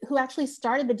who actually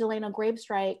started the Delano Grape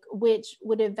Strike, which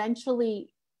would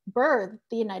eventually birth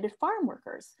the United Farm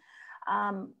Workers,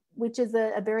 which is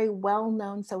a very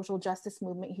well-known social justice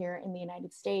movement here in the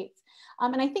United States.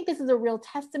 And I think this is a real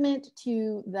testament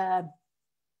to the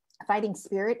fighting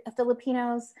spirit of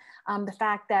Filipinos, the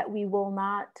fact that we will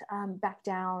not back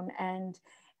down, and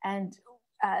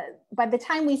by the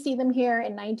time we see them here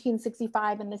in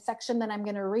 1965 in the section that I'm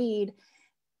going to read,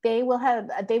 they would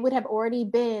have already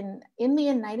been in the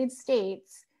United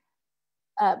States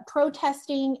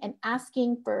protesting and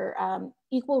asking for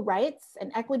equal rights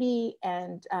and equity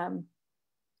and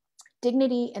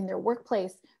dignity in their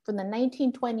workplace from the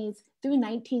 1920s through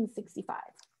 1965.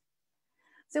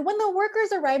 So when the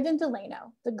workers arrived in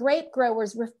Delano, the grape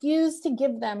growers refused to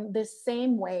give them this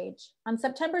same wage. On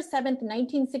September 7th,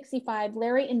 1965,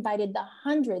 Larry invited the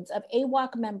hundreds of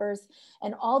AWOC members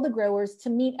and all the growers to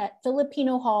meet at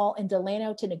Filipino Hall in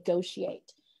Delano to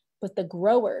negotiate, but the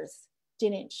growers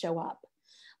didn't show up.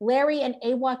 Larry and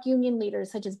AWOC union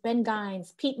leaders such as Ben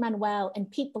Gines, Pete Manuel, and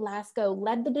Pete Velasco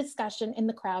led the discussion in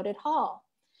the crowded hall.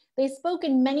 They spoke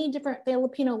in many different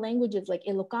Filipino languages like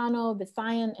Ilocano,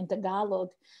 Visayan, and Tagalog,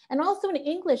 and also in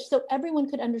English so everyone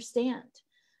could understand.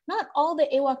 Not all the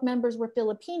AWOC members were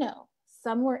Filipino.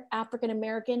 Some were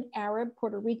African-American, Arab,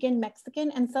 Puerto Rican,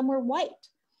 Mexican, and some were white.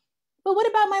 "But what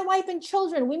about my wife and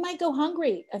children? We might go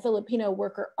hungry," a Filipino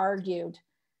worker argued.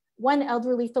 One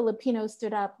elderly Filipino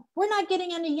stood up. "We're not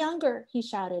getting any younger," he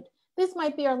shouted. "This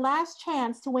might be our last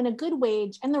chance to win a good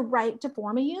wage and the right to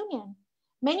form a union."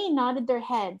 Many nodded their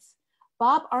heads.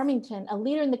 Bob Armington, a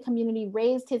leader in the community,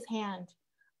 raised his hand.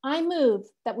 "I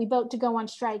move that we vote to go on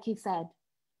strike," he said.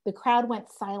 The crowd went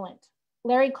silent.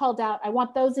 Larry called out, "I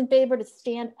want those in favor to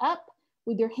stand up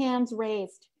with your hands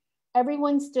raised."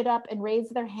 Everyone stood up and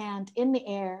raised their hand in the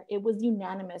air. It was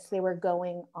unanimous. They were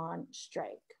going on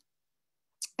strike.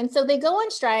 And so they go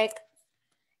on strike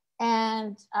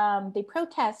and they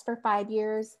protest for 5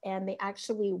 years, and they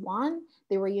actually won.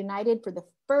 They were united for the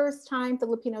first time.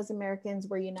 Filipinos Americans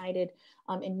were united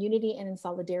in unity and in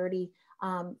solidarity,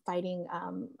 fighting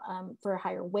for a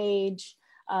higher wage,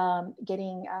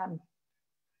 getting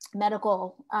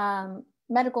medical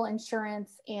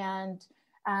insurance, and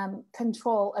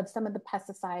control of some of the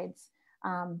pesticides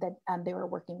that they were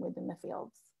working with in the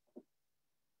fields.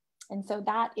 And so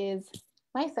that is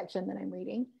my section that I'm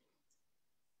reading.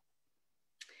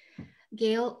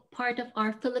 Gayle, part of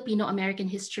our Filipino-American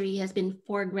history has been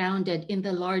foregrounded in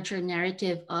the larger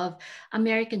narrative of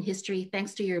American history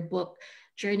thanks to your book,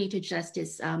 Journey to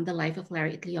Justice, The Life of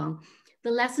Larry Itliong.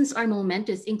 The lessons are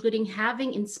momentous, including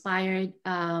having inspired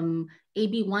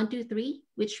AB 123,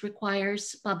 which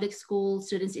requires public school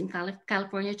students in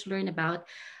California to learn about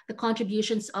the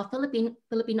contributions of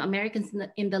Filipino Americans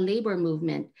in the labor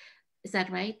movement. Is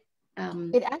that right?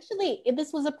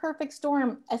 This was a perfect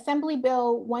storm. Assembly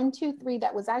Bill 123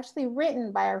 that was actually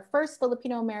written by our first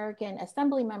Filipino-American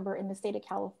assembly member in the state of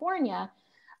California.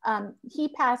 He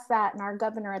passed that, and our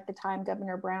governor at the time,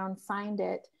 Governor Brown, signed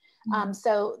it.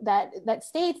 So that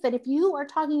states that if you are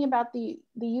talking about the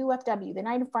UFW, the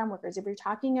United Farm Workers, if you're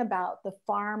talking about the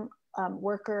farm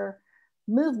worker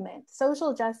movement,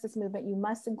 social justice movement, you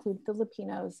must include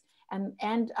Filipinos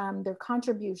and their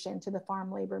contribution to the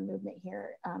farm labor movement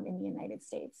here in the United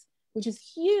States, which is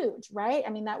huge, right? I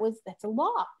mean, that's a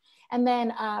law. And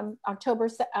then October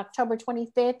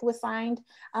 25th was signed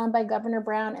by Governor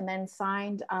Brown, and then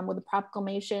signed with a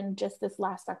proclamation just this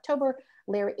last October,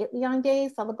 Larry Itliong Day,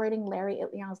 celebrating Larry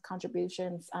Itliong's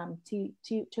contributions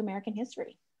to American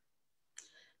history.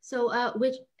 So,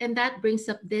 and that brings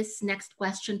up this next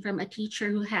question from a teacher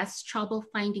who has trouble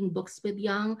finding books with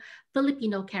young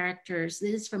Filipino characters.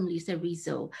 This is from Lisa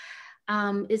Rizzo.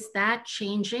 Is that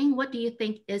changing? What do you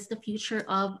think is the future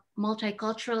of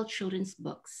multicultural children's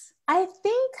books? I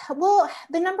think, well,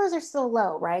 the numbers are still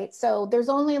low, right? So there's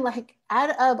only like, out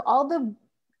of all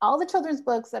the children's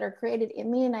books that are created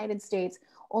in the United States,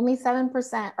 only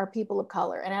 7% are people of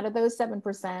color. And out of those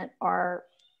 7% are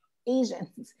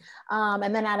Asians.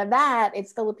 And then out of that,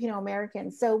 it's Filipino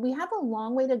Americans. So we have a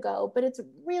long way to go, but it's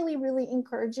really, really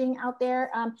encouraging out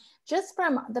there. Just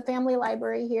from the family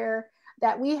library here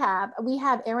that we have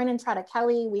Aaron and Trada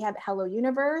Kelly, we have Hello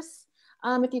Universe.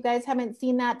 If you guys haven't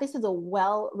seen that, this is a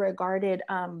well-regarded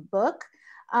book.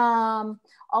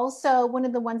 Also, one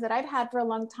of the ones that I've had for a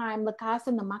long time, La Casa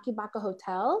in the Makibaka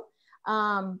Hotel.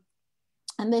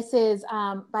 And this is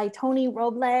by Tony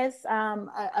Robles,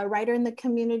 a writer in the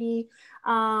community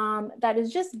that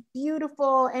is just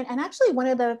beautiful. And actually one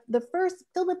of the first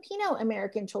Filipino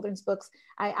American children's books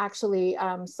I actually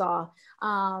saw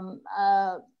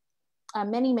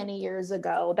many, many years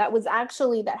ago. That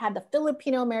had the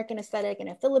Filipino American aesthetic and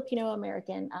a Filipino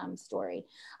American story.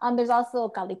 There's also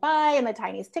Kalipay and the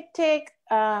Tiniest Tick Tick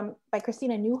by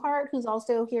Christina Newhart, who's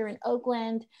also here in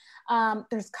Oakland.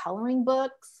 There's coloring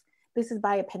books. This is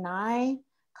by a Pinay,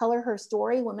 Color Her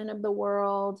Story, Women of the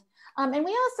World. And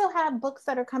we also have books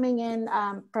that are coming in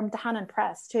from Tahanan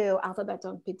Press too,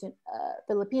 Alphabetong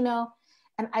Filipino.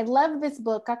 And I love this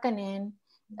book, Kakanin.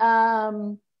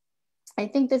 I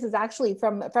think this is actually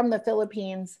from the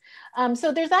Philippines.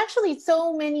 So there's actually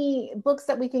so many books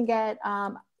that we can get.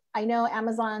 I know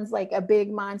Amazon's like a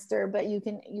big monster, but you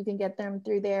can get them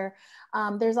through there.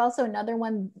 There's also another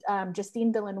one,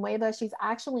 Justine Villanueva. She's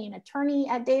actually an attorney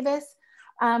at Davis,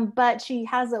 but she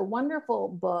has a wonderful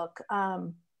book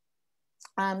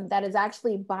that is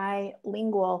actually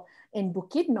bilingual in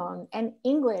Bukidnon and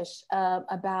English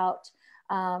about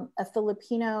a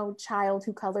Filipino child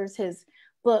who colors his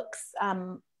books.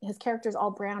 His character's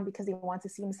all brown because he wants to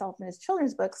see himself in his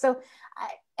children's book. So,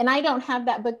 I don't have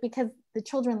that book because the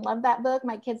children love that book.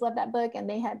 My kids love that book, and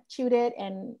they had chewed it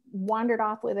and wandered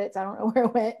off with it. So I don't know where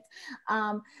it went.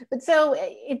 But so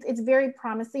it's very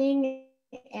promising,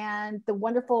 and the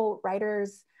wonderful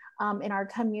writers in our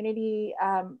community.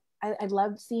 I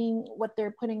love seeing what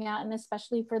they're putting out, and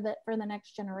especially for the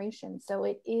next generation. So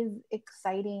it is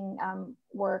exciting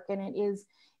work, and it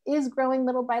is growing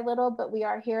little by little, but we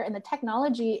are here, and the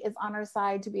technology is on our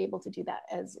side to be able to do that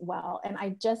as well. And I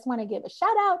just want to give a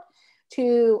shout out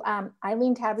to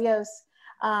Aileen Tavios,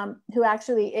 who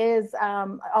actually is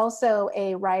also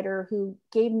a writer who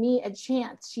gave me a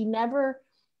chance. She never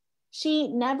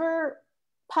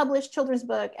published children's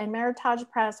book, and Meritage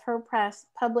Press, her press,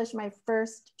 published my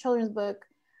first children's book,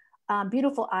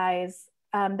 Beautiful Eyes,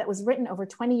 that was written over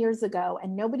 20 years ago,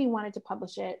 and nobody wanted to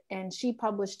publish it, and she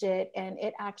published it, and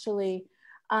it actually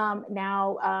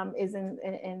now is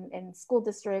in school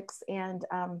districts and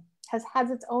has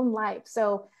its own life.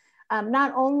 So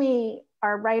not only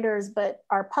our writers, but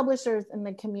our publishers in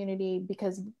the community,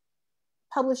 because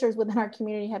publishers within our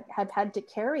community have had to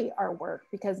carry our work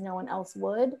because no one else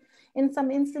would in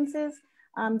some instances.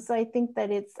 So I think that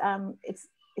it's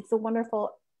a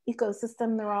wonderful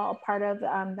ecosystem they're all a part of,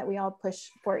 that we all push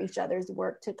for each other's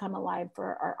work to come alive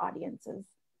for our audiences.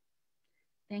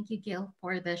 Thank you, Gayle,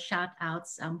 for the shout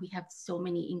outs. We have so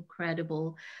many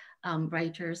incredible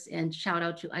writers, and shout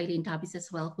out to Aileen Tabis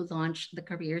as well, who launched the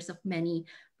careers of many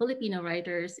Filipino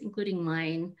writers, including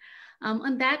mine.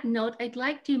 On that note, I'd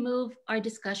like to move our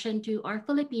discussion to our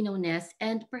Filipino-ness,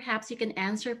 and perhaps you can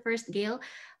answer first, Gayle.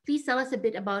 Please tell us a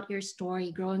bit about your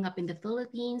story growing up in the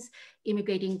Philippines,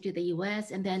 immigrating to the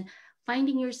US, and then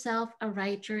finding yourself a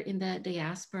writer in the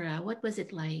diaspora. What was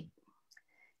it like?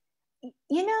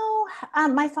 You know,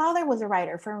 my father was a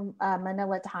writer for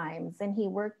Manila Times, and he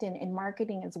worked in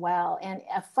marketing as well. And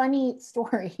a funny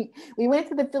story, we went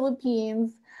to the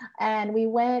Philippines and we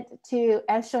went to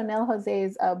Eshonel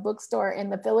Jose's bookstore in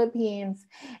the Philippines.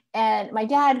 And my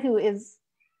dad, who is,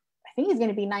 I think he's going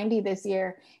to be 90 this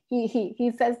year,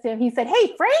 he says to him, he said,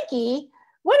 "Hey, Frankie,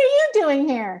 what are you doing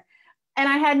here?" And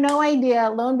I had no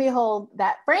idea, lo and behold,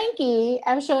 that Frankie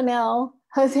Eshonel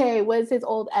Jose was his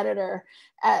old editor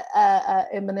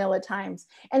in Manila Times.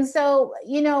 And so,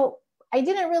 you know, I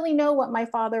didn't really know what my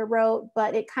father wrote,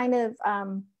 but it kind of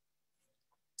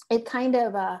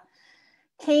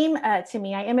came to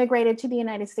me. I immigrated to the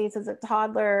United States as a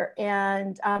toddler,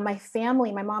 and my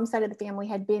family, my mom's side of the family,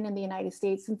 had been in the United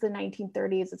States since the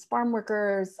 1930s as farm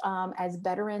workers, as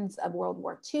veterans of World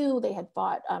War II. They had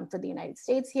fought for the United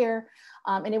States here.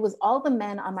 And it was all the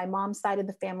men on my mom's side of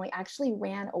the family actually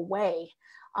ran away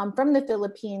from the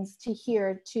Philippines to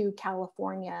here to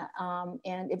California,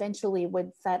 and eventually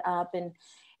would set up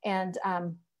and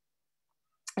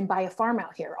buy a farm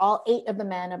out here. All 8 of the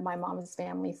men of my mom's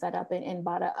family set up and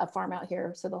bought a farm out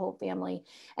here. So the whole family.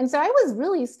 And so I was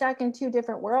really stuck in 2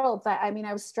 different worlds. I mean,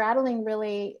 I was straddling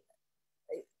really,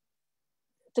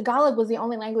 Tagalog was the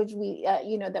only language we,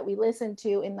 you know, that we listened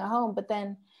to in the home. But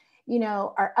then, you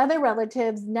know, our other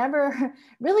relatives never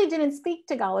really didn't speak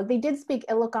Tagalog. They did speak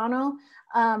Ilocano,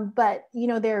 but, you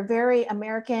know, they're very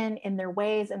American in their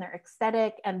ways and their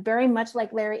aesthetic, and very much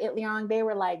like Larry Itliong, they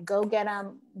were like, "Go get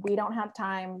them. We don't have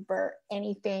time for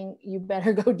anything. You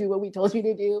better go do what we told you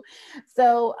to do."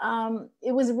 So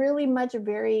it was really much a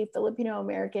very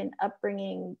Filipino-American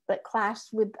upbringing, but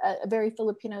clashed with a very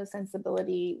Filipino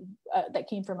sensibility that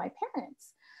came from my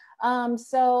parents.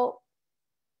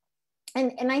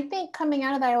 And I think coming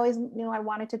out of that, I always knew I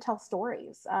wanted to tell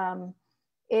stories.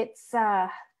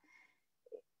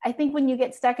 I think when you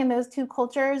get stuck in those 2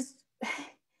 cultures,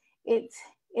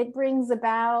 it brings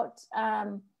about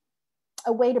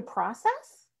a way to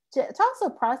process, to also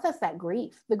process that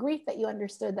grief, the grief that you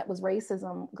understood that was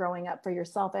racism growing up for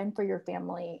yourself and for your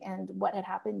family, and what had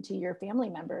happened to your family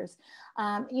members.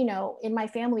 You know, in my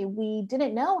family, we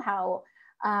didn't know how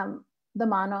the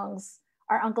Manongs,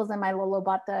 our uncles and my lolo,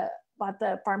 bought the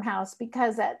farmhouse,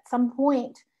 because at some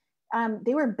point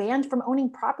they were banned from owning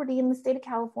property in the state of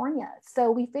California.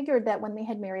 So we figured that when they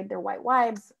had married their white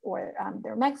wives or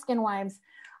their Mexican wives,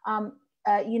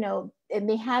 you know, and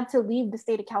they had to leave the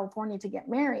state of California to get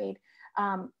married,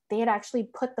 they had actually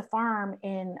put the farm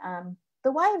in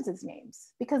the wives'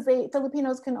 names, because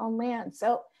Filipinos can own land.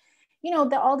 So, you know,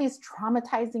 all these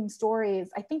traumatizing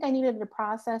stories, I think I needed to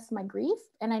process my grief,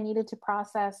 and I needed to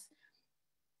process,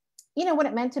 you know, what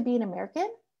it meant to be an American,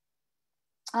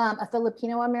 a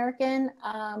Filipino American.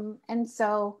 And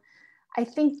so I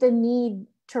think the need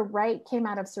to write came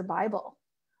out of survival.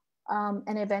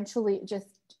 And eventually just,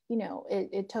 you know,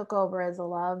 it took over as a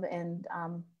love. And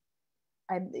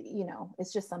you know,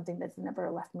 it's just something that's never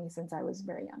left me since I was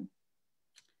very young.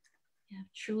 Yeah,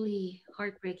 truly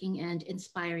heartbreaking and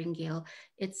inspiring, Gayle.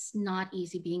 It's not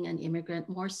easy being an immigrant,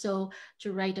 more so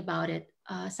to write about it.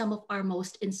 Some of our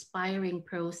most inspiring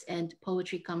prose and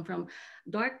poetry come from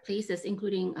dark places,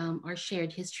 including our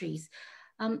shared histories.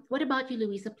 What about you,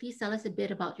 Luisa? Please tell us a bit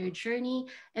about your journey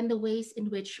and the ways in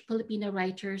which Filipino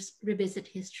writers revisit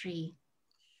history.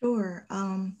 Sure.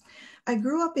 I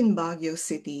grew up in Baguio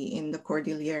City in the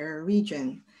Cordillera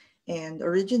region. And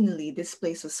originally, this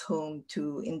place was home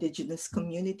to indigenous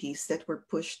communities that were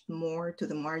pushed more to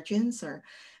the margins or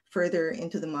further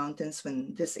into the mountains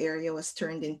when this area was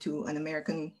turned into an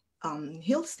American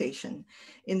hill station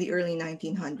in the early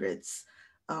 1900s.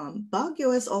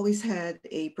 Baguio has always had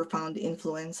a profound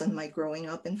influence on my growing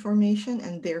up in formation,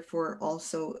 and therefore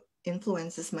also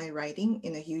influences my writing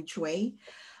in a huge way.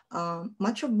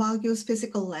 Much of Baguio's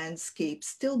physical landscape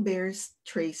still bears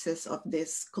traces of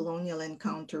this colonial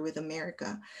encounter with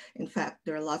America. In fact,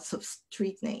 there are lots of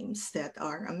street names that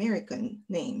are American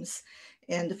names.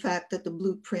 And the fact that the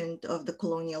blueprint of the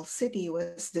colonial city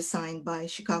was designed by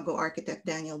Chicago architect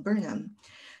Daniel Burnham.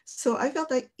 So I felt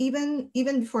like even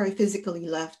before I physically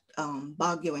left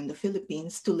Baguio in the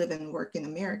Philippines to live and work in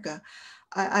America,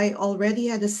 I already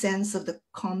had a sense of the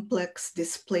complex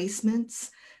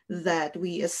displacements that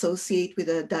we associate with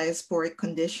a diasporic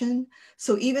condition.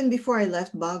 So even before I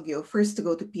left Baguio, first to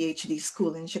go to PhD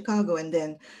school in Chicago, and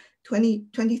then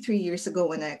 23 years ago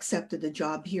when I accepted a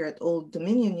job here at Old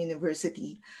Dominion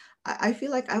University, I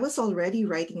feel like I was already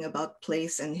writing about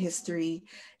place and history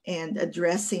and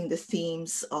addressing the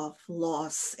themes of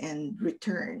loss and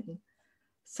return.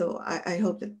 So I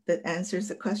hope that answers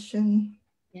the question.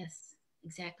 Yes,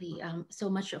 exactly. So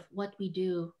much of what we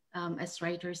do as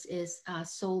writers is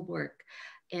soul work.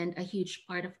 And a huge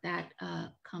part of that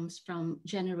comes from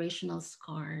generational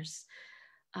scars.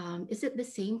 Is it the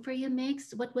same for you,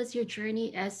 Migs? What was your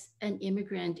journey as an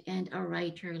immigrant and a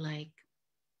writer like?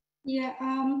 Yeah,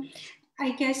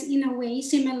 I guess in a way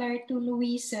similar to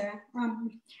Luisa,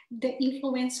 the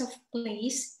influence of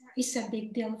place is a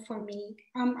big deal for me.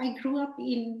 I grew up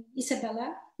in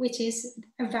Isabela, which is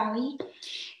a valley.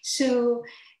 So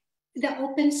the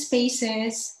open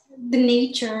spaces, the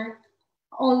nature,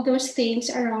 all those things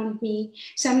around me,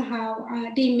 somehow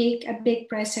they make a big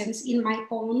presence in my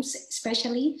poems,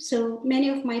 especially. So many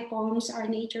of my poems are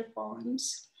nature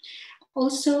poems.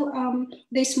 Also,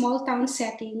 the small town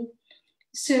setting.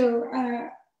 So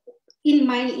in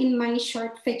my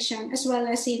short fiction, as well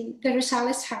as in the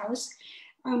Rosales house,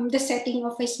 the setting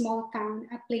of a small town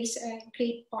plays a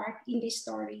great part in the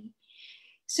story.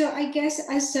 So I guess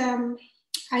as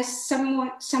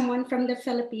someone from the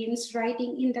Philippines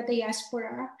writing in the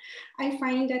diaspora, I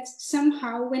find that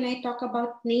somehow when I talk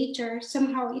about nature,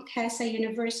 somehow it has a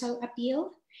universal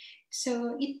appeal.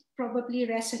 So it probably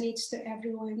resonates to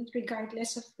everyone,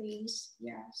 regardless of race.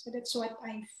 Yeah. So that's what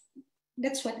I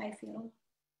feel.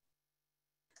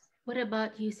 What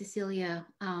about you, Cecilia?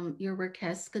 Your work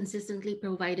has consistently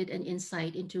provided an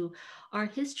insight into our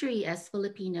history as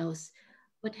Filipinos.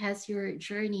 What has your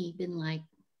journey been like?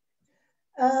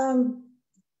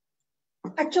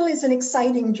 Actually, it's an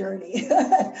exciting journey.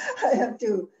 I have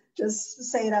to just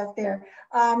say it out there.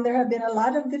 There have been a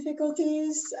lot of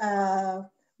difficulties,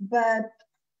 but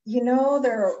you know,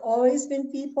 there have always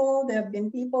been people. There have been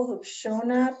people who've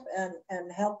shown up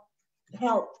and helped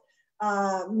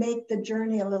make the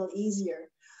journey a little easier.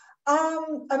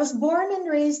 I was born and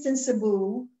raised in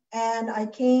Cebu, and I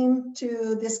came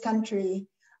to this country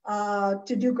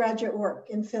to do graduate work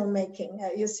in filmmaking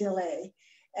at UCLA.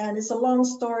 And it's a long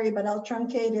story, but I'll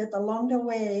truncate it. Along the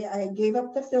way, I gave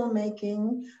up the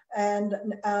filmmaking, and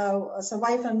as a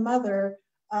wife and mother,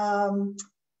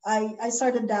 I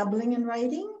started dabbling in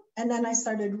writing, and then I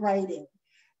started writing.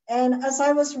 And as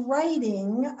I was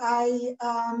writing, I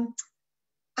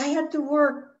had to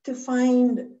work to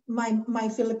find my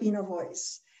Filipino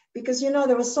voice, because, you know,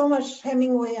 there was so much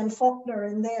Hemingway and Faulkner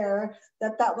in there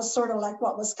that was sort of like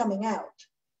what was coming out.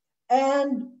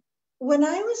 And when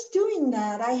I was doing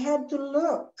that, I had to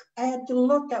look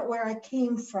at where I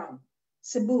came from,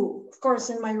 Cebu. Of course,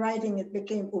 in my writing, it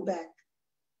became Ubek.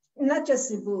 Not just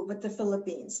Cebu, but the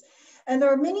Philippines. And there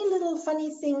were many little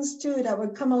funny things too that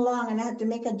would come along, and I had to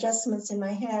make adjustments in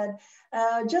my head.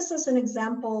 Just as an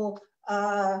example,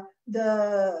 the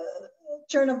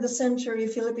turn of the century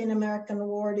Philippine American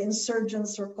War, the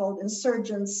insurgents were called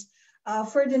insurgents.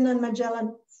 Ferdinand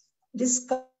Magellan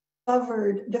discovered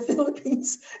the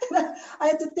Philippines. I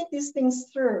had to think these things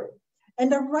through.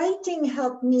 And the writing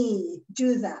helped me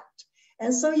do that.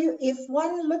 And so if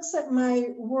one looks at my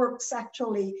works,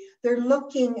 actually, they're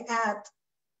looking at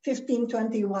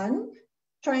 1521,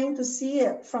 trying to see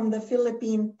it from the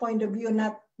Philippine point of view,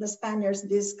 not the Spaniards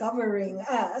discovering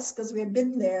us, because we've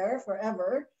been there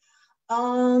forever.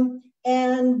 World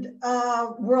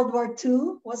War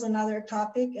II was another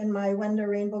topic in my When the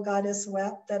Rainbow Goddess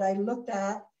Wept that I looked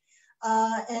at.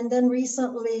 And then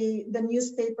recently, The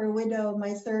Newspaper Widow,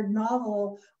 my third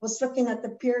novel, was looking at the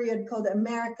period called the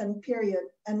American period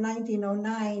in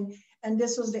 1909. And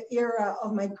this was the era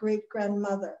of my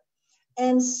great-grandmother.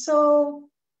 And so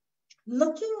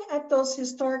looking at those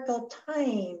historical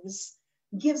times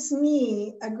gives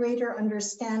me a greater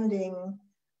understanding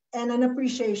and an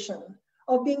appreciation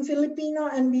of being Filipino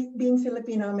and being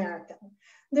Filipino-American.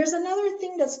 There's another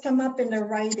thing that's come up in the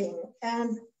writing,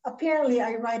 and apparently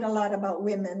I write a lot about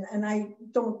women, and I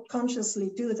don't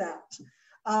consciously do that.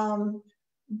 So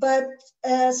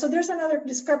there's another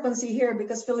discrepancy here,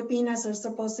 because Filipinas are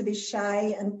supposed to be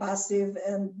shy and passive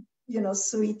and, you know,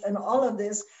 sweet and all of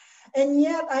this. And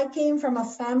yet I came from a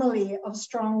family of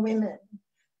strong women.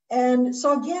 And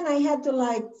so again, I had to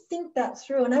like think that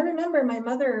through. And I remember my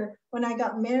mother, when I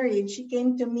got married, she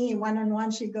came to me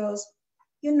one-on-one, she goes,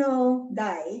 you know,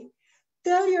 Dai,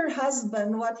 tell your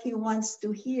husband what he wants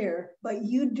to hear, but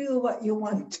you do what you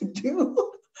want to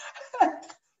do.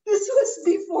 This was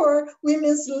before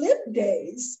women's lib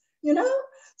days, you know?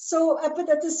 So, but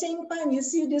at the same time, you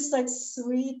see this like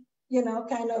sweet, you know,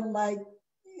 kind of like,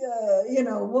 you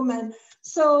know, woman.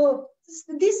 So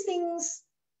these things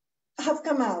have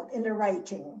come out in the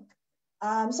writing.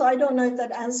 So I don't know if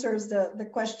that answers the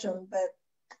question, but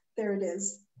there it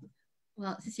is.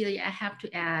 Well, Cecilia, I have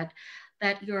to add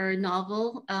that your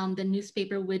novel, The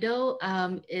Newspaper Widow,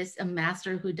 is a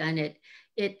master whodunit.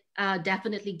 It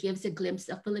definitely gives a glimpse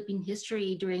of Philippine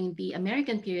history during the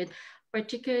American period,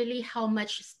 particularly how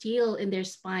much steel in their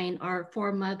spine our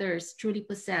foremothers truly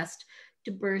possessed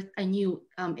to birth a new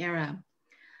era.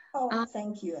 Oh,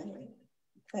 thank you, Aileen.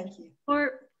 Thank you.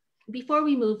 Before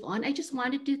we move on, I just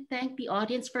wanted to thank the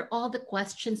audience for all the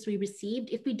questions we received.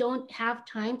 If we don't have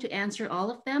time to answer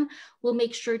all of them, we'll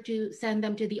make sure to send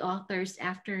them to the authors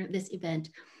after this event.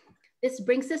 This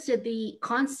brings us to the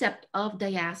concept of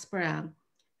diaspora.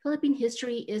 Philippine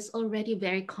history is already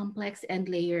very complex and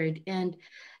layered, and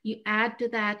you add to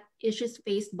that issues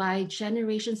faced by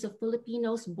generations of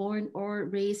Filipinos born or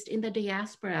raised in the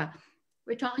diaspora.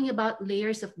 We're talking about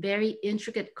layers of very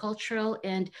intricate cultural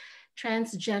and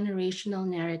transgenerational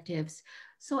narratives.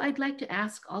 So I'd like to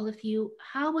ask all of you,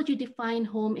 how would you define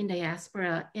home in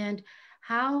diaspora, and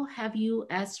how have you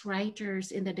as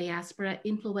writers in the diaspora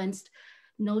influenced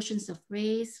notions of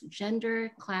race,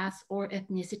 gender, class, or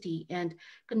ethnicity? And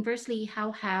conversely,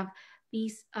 how have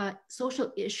these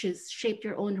social issues shaped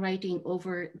your own writing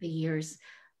over the years?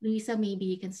 Luisa, maybe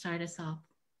you can start us off.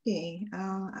 Okay,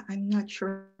 I'm not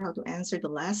sure how to answer the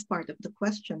last part of the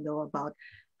question, though, about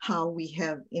how we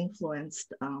have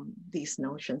influenced these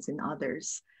notions in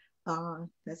others.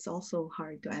 That's also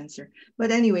hard to answer.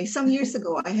 But anyway, some years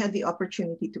ago, I had the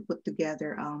opportunity to put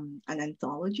together an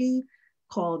anthology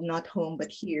called Not Home But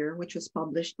Here, which was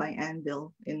published by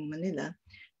Anvil in Manila.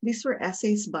 These were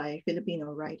essays by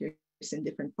Filipino writers in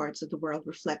different parts of the world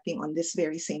reflecting on this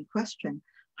very same question,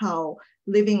 how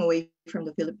living away from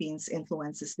the Philippines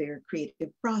influences their creative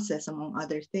process, among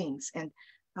other things. And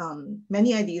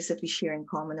many ideas that we share in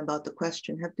common about the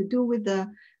question have to do with the,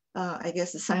 I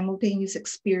guess, the simultaneous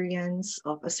experience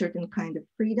of a certain kind of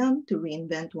freedom to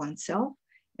reinvent oneself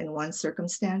and one's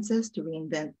circumstances, to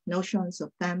reinvent notions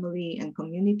of family and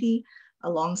community,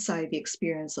 alongside the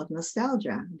experience of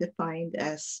nostalgia, defined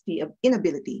as the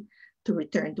inability to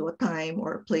return to a time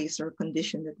or a place or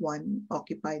condition that one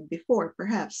occupied before,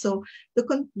 perhaps. So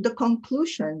the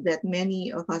conclusion that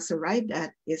many of us arrived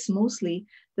at is mostly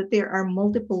that there are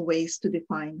multiple ways to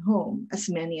define home, as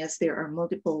many as there are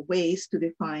multiple ways to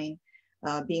define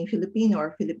being Filipino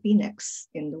or Filipinx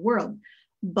in the world.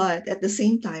 But at the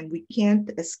same time, we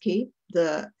can't escape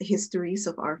the histories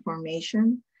of our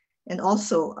formation. And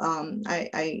also,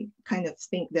 I kind of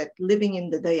think that living in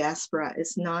the diaspora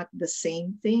is not the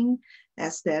same thing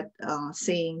as that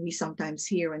saying we sometimes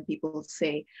hear when people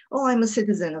say, oh, I'm a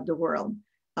citizen of the world.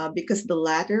 Because the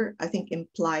latter, I think,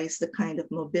 implies the kind of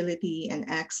mobility and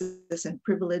access and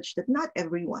privilege that not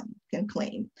everyone can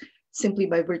claim, simply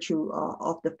by virtue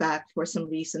of the fact, for some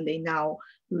reason, they now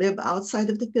live outside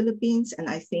of the Philippines. And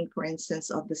I think, for instance,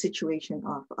 of the situation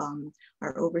of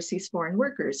our overseas foreign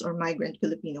workers or migrant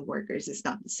Filipino workers is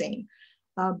not the same.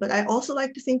 But I also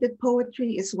like to think that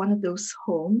poetry is one of those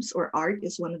homes, or art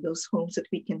is one of those homes that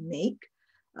we can make.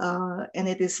 And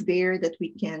it is there that we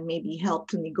can maybe help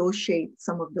to negotiate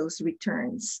some of those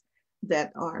returns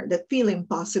that feel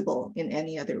impossible in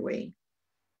any other way.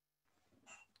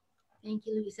 Thank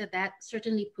you, Luisa. That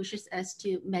certainly pushes us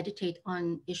to meditate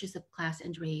on issues of class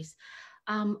and race.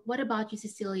 What about you,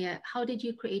 Cecilia? How did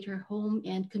you create your home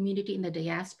and community in the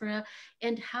diaspora?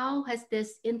 And how has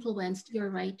this influenced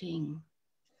your writing?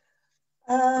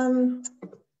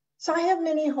 So I have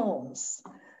many homes.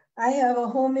 I have a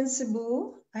home in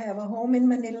Cebu, I have a home in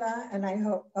Manila, and I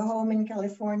have a home in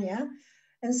California.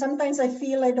 And sometimes I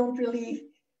feel I don't really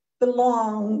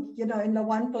belong, in the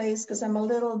one place, because I'm a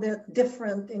little bit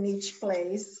different in each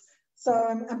place. So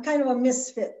I'm kind of a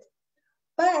misfit.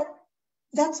 But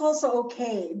that's also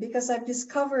okay, because I've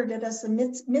discovered that as a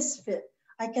misfit,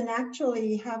 I can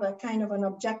actually have a kind of an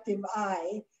objective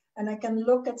eye, and I can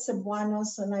look at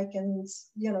Cebuanos and I can,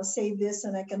 say this,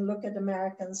 and I can look at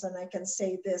Americans and I can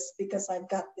say this, because I've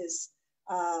got this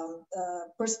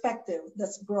perspective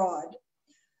that's broad.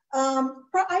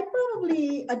 I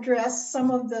probably addressed some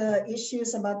of the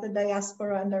issues about the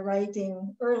diaspora and the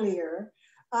writing earlier.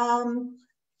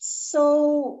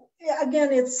 So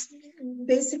again, it's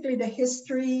basically the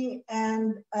history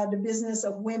and the business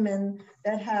of women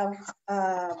that have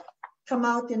come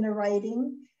out in the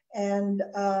writing. And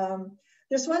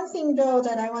there's one thing, though,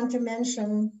 that I want to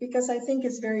mention, because I think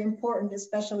it's very important,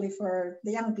 especially for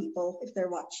the young people, if they're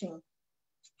watching.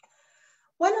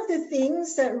 One of the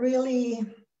things that really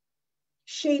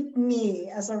shaped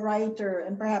me as a writer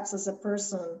and perhaps as a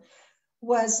person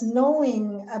was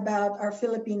knowing about our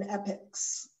Philippine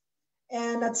epics.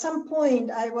 And at some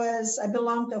point, I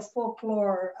belonged to a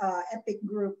folklore epic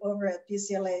group over at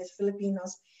UCLA,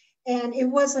 Filipinos. And it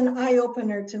was an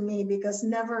eye-opener to me, because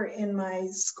never in my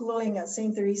schooling at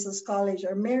St. Teresa's College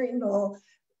or Maryknoll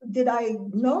did I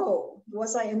know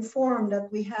was I informed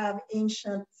that we have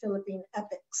ancient Philippine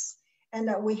epics, and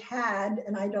that we had,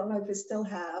 and I don't know if we still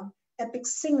have, epic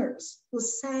singers who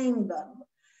sang them.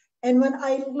 And when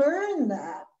I learned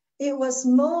that, it was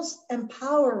most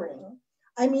empowering.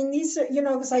 I mean, these are,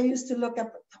 because I used to look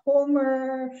up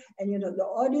Homer and, the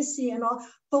Odyssey and all,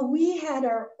 but we had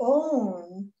our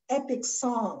own epic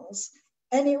songs.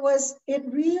 And it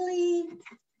really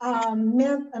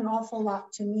meant an awful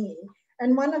lot to me.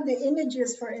 And one of the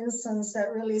images, for instance,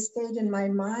 that really stayed in my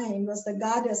mind was the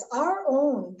goddess, our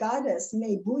own goddess,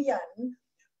 May Buyan,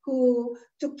 who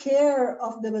took care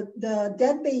of the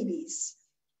dead babies.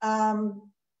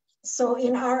 So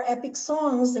in our epic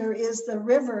songs, there is the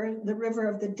river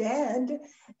of the dead.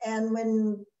 And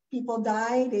when people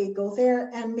die, they go there.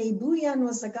 And May Buyan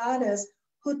was the goddess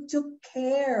who took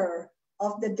care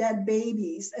of the dead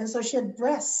babies. And so she had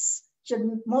breasts. She had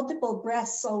multiple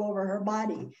breasts all over her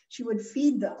body. She would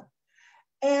feed them.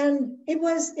 And it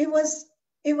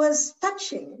was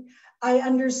touching. I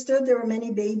understood there were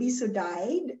many babies who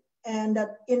died, and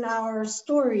that in our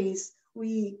stories,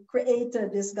 we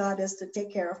created this goddess to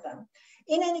take care of them.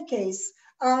 In any case,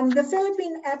 the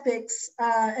Philippine epics,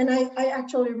 and I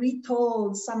actually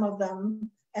retold some of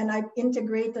them, and I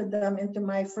integrated them into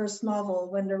my first novel,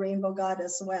 When the Rainbow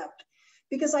Goddess Wept.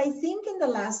 Because I think in the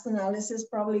last analysis,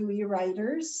 probably we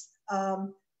writers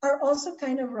are also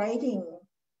kind of writing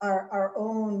our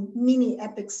own mini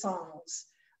epic songs.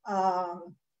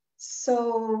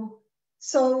 So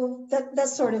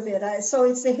that's sort of it. So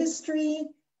it's the history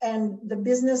and the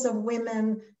business of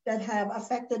women that have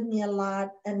affected me a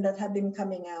lot and that have been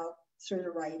coming out through the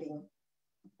writing.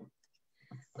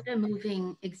 What a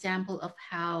moving example of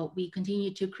how we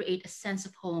continue to create a sense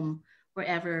of home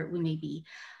wherever we may be.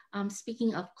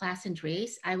 Speaking of class and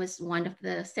race, I was one of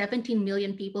the 17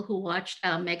 million people who watched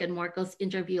Meghan Markle's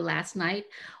interview last night,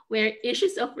 where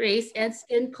issues of race and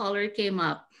skin color came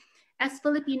up. As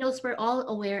Filipinos, we're all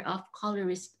aware of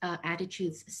colorist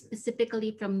attitudes,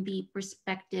 specifically from the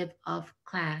perspective of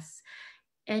class.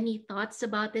 Any thoughts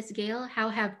about this, Gayle? How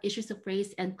have issues of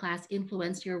race and class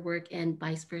influenced your work and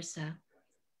vice versa?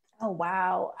 Oh,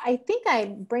 wow. I think I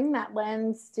bring that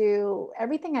lens to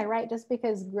everything I write just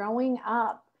because growing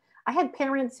up, I had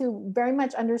parents who very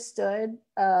much understood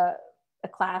a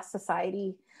class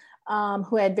society,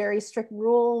 who had very strict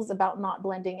rules about not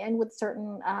blending in with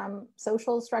certain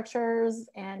social structures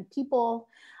and people.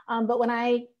 But when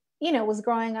I, was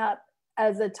growing up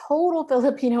as a total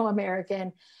Filipino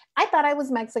American, I thought I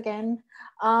was Mexican.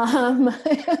 I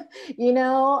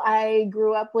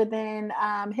grew up within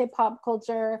hip hop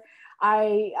culture.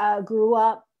 I grew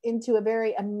up into a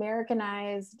very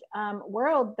Americanized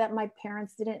world that my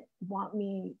parents didn't want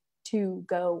me to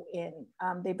go in.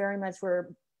 They very much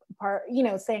were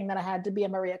saying that I had to be a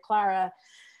Maria Clara.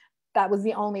 That was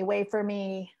the only way for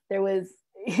me. There was,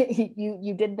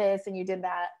 you did this and you did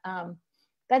that.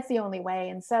 That's the only way.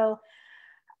 And so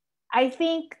I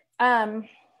think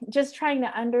just trying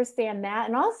to understand that,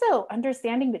 and also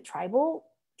understanding the tribal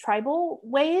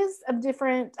ways of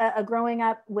different, growing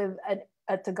up with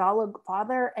a Tagalog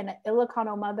father and an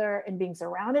Ilocano mother, and being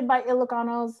surrounded by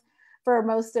Ilocanos for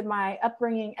most of my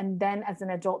upbringing, and then as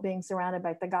an adult being surrounded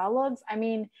by Tagalogs. I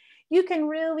mean, you can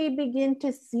really begin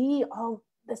to see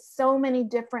so many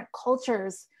different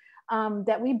cultures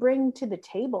that we bring to the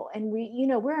table, and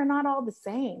we're not all the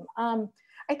same.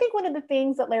 I think one of the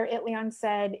things that Larry Itlian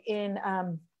said in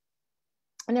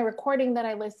a recording that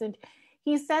I listened,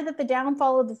 he said that the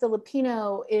downfall of the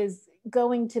Filipino is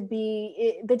going to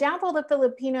be, the downfall of the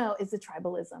Filipino is the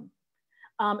tribalism.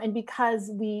 And because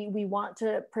we want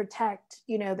to protect,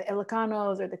 the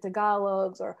Ilocanos or the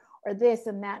Tagalogs or this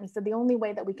and that. And so the only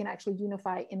way that we can actually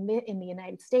unify in the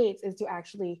United States is to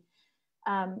actually,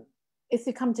 is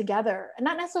to come together and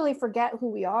not necessarily forget who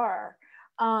we are,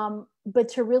 but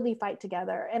to really fight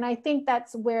together. And I think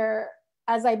that's where,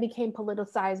 as I became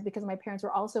politicized, because my parents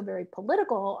were also very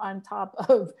political on top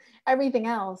of everything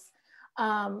else,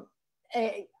 I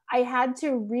had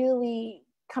to really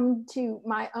come to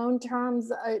my own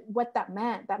terms what that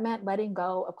meant. That meant letting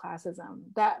go of classism.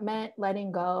 That meant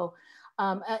letting go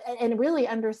and really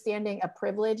understanding a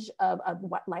privilege of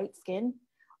what light skin,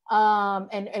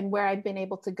 and where I've been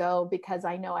able to go because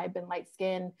I know I've been light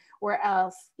skinned, where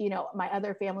else, my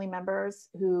other family members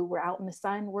who were out in the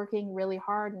sun working really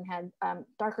hard and had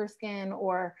darker skin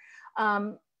or,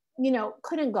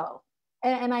 couldn't go.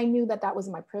 And I knew that was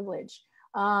my privilege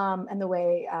and the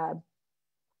way,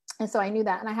 and so I knew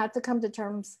that, and I had to come to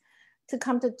terms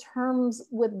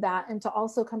with that, and to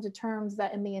also come to terms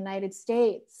that in the United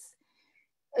States,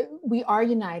 we are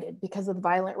united because of the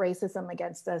violent racism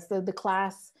against us. So the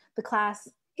class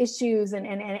issues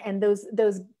and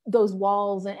those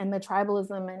walls and the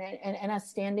tribalism and us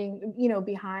standing, you know,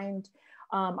 behind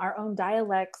our own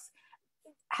dialects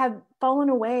have fallen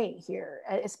away here,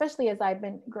 especially as I've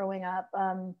been growing up.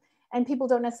 And people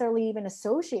don't necessarily even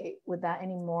associate with that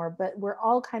anymore, but we're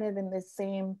all kind of in this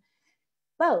same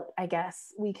boat, I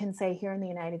guess we can say, here in the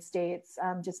United States,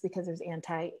 just because there's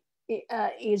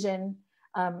anti-Asian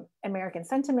American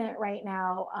sentiment right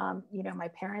now. You know, my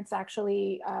parents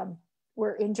actually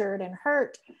were injured and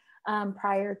hurt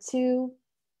prior to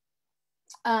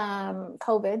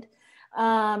COVID.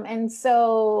 And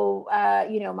so,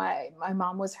 you know, my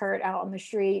mom was hurt out on the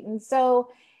street. And so,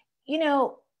 you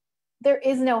know, there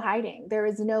is no hiding. There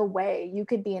is no way. You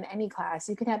could be in any class.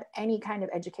 You can have any kind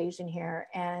of education here,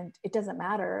 and it doesn't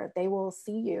matter. They will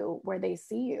see you where they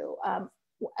see you.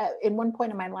 In one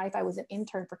point in my life, I was an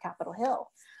intern for Capitol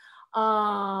Hill.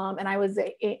 And I was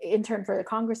an intern for the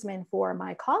congressman for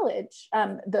my college,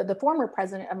 the former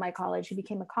president of my college, who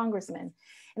became a congressman.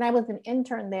 And I was an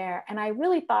intern there, and I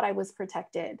really thought I was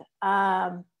protected.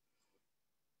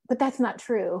 But that's not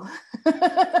true.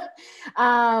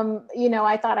 You know,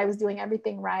 I thought I was doing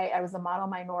everything right. I was a model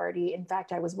minority. In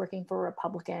fact, I was working for a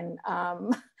Republican,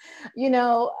 you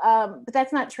know, but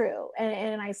that's not true.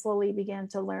 And I slowly began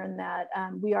to learn that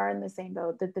we are in the same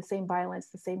boat, that the same violence,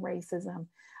 the same racism.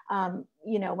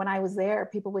 You know, when I was there,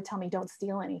 people would tell me, don't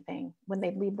steal anything when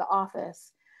they'd leave the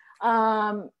office.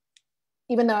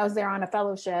 Even though I was there on a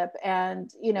fellowship,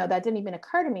 and, you know, that didn't even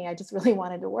occur to me. I just really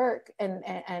wanted to work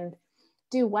and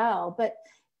do well, but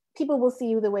people will see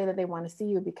you the way that they want to see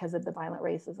you because of the violent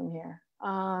racism here,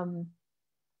 and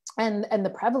the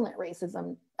prevalent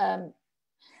racism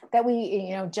that we,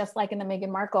 you know, just like in the Meghan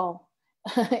Markle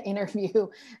interview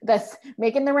that's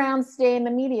making the rounds today in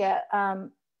the media.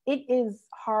 It is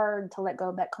hard to let go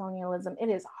of that colonialism. It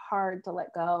is hard to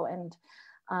let go, and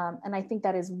I think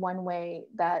that is one way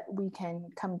that we can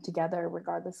come together,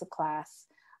 regardless of class,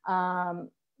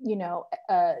 you know,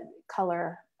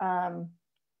 color.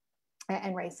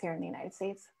 And race here in the United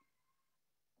States.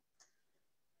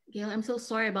 Gayle, I'm so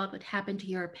sorry about what happened to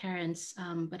your parents,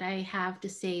 but I have to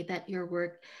say that your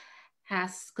work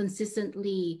has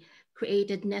consistently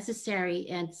created necessary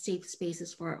and safe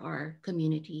spaces for our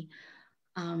community.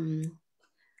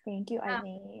 Thank you,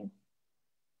 Aileen.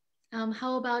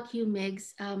 How about you,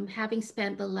 Migs? Having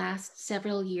spent the last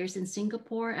several years in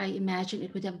Singapore, I imagine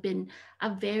it would have been a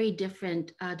very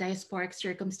different diasporic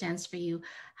circumstance for you.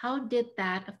 How did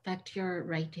that affect your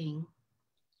writing?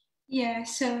 Yeah,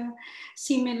 so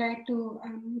similar to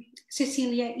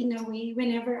Cecilia in a way,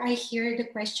 whenever I hear the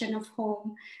question of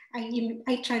home,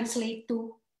 I translate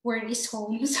to where is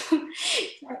home. So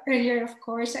earlier, of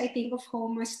course, I think of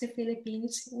home as the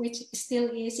Philippines, which still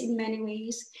is in many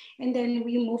ways. And then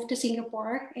we moved to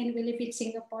Singapore, and we lived in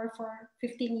Singapore for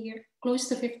 15 years, close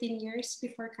to 15 years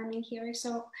before coming here.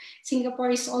 So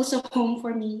Singapore is also home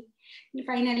for me. And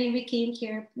finally, we came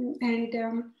here,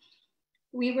 and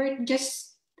we were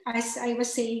just, as I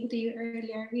was saying to you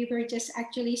earlier, we were just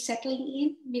actually settling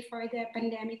in before the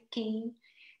pandemic came.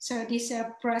 So this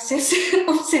process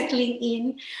of settling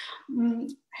in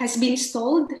has been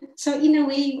stalled. So in a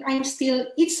way,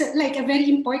 it's like a very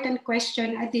important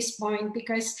question at this point,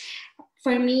 because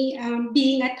for me,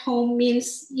 being at home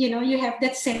means, you know, you have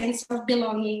that sense of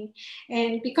belonging.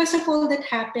 And because of all that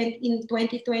happened in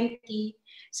 2020,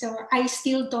 so I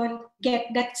still don't get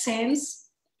that sense.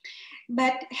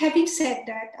 But having said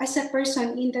that, as a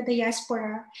person in the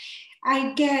diaspora,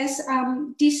 I guess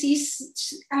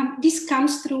this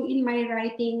comes through in my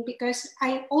writing, because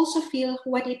I also feel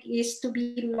what it is to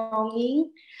be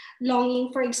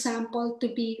longing, for example, to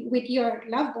be with your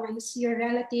loved ones, your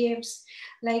relatives,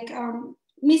 like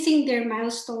missing their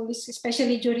milestones,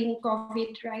 especially during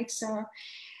COVID, right? So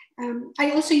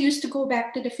I also used to go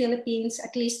back to the Philippines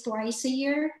at least twice a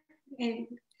year, and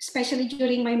especially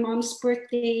during my mom's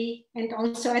birthday and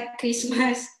also at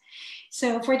Christmas.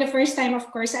 So for the first time,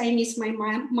 of course, I missed my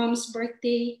mom's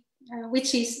birthday,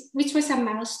 which was a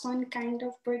milestone kind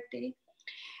of birthday.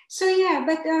 So yeah,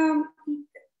 but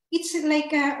it's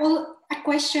like a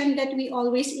question that we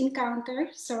always encounter.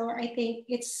 So I think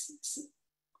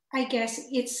I guess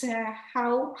it's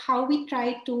how we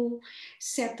try to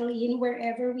settle in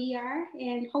wherever we are,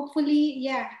 and hopefully,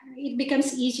 yeah, it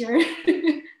becomes easier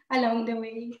along the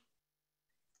way.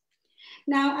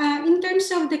 Now, in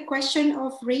terms of the question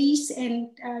of race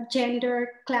and gender,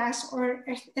 class, or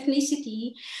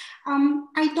ethnicity,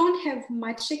 I don't have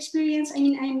much experience. I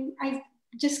mean, I've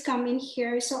just come in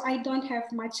here, so I don't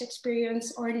have much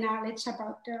experience or knowledge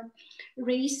about the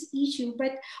race issue.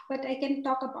 But what I can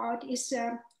talk about is,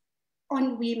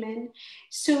 on women.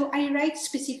 So I write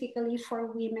specifically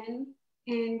for women,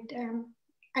 and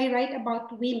I write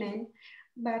about women,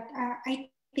 but I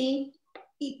think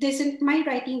my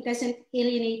writing doesn't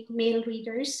alienate male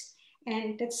readers.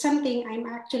 And that's something I'm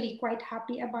actually quite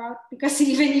happy about, because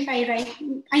even if I write,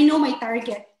 I know my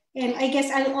target. And I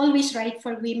guess I'll always write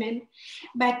for women.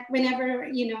 But whenever,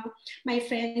 my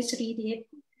friends read it,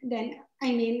 then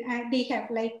they have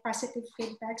like positive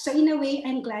feedback. So in a way,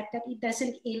 I'm glad that it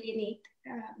doesn't alienate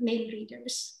male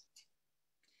readers.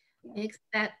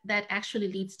 That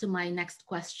actually leads to my next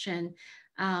question.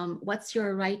 What's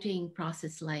your writing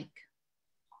process like?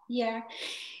 Yeah.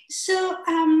 So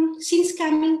since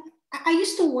coming, I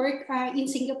used to work in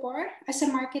Singapore as a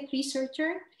market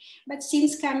researcher, but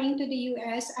since coming to the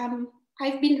US,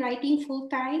 I've been writing full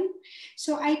time.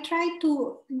 So I try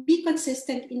to be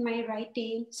consistent in my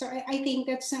writing. So I think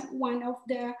that's one of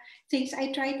the things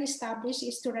I try to establish,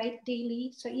 is to write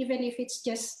daily. So even if it's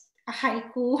just a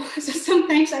haiku, so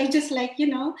sometimes I just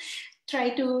try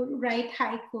to write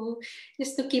haiku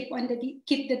just to keep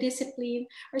the discipline,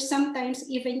 or sometimes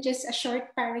even just a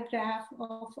short paragraph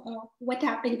of what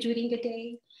happened during the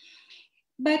day.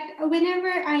 But whenever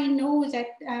I know that,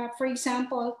 for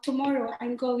example, tomorrow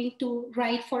I'm going to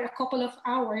write for a couple of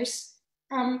hours,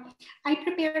 I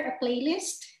prepare a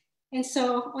playlist. And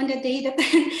so on the day that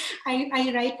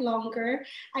I write longer,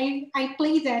 I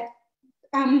play that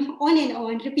on and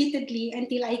on repeatedly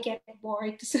until I get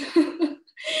bored. So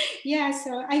yeah,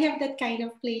 so I have that kind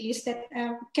of playlist that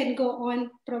can go on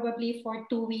probably for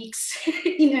 2 weeks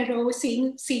in a row,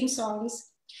 same songs.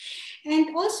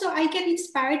 And also I get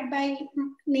inspired by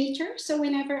nature. So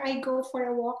whenever I go for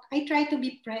a walk, I try to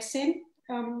be present.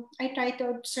 I try to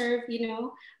observe,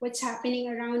 what's happening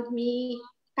around me,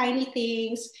 tiny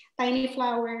things, tiny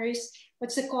flowers,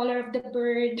 what's the color of the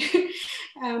bird,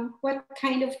 what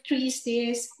kind of tree is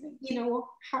this,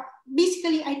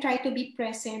 basically I try to be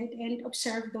present and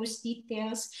observe those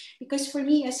details, because for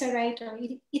me as a writer,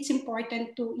 it's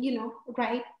important to,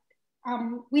 write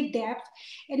with depth,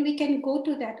 and we can go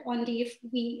to that only if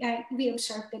we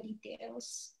observe the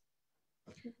details.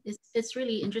 It's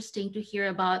really interesting to hear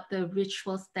about the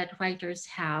rituals that writers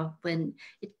have when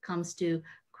it comes to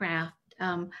craft.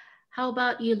 How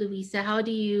about you, Luisa? How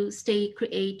do you stay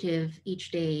creative each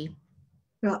day?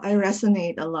 Well, I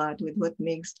resonate a lot with what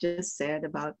Migs just said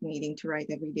about needing to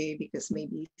write every day, because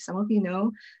maybe some of you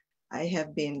know, I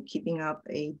have been keeping up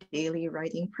a daily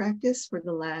writing practice for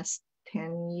the last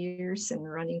 10 years and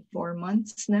running 4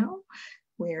 months now,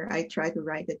 where I try to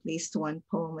write at least one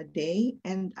poem a day.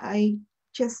 And I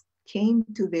just came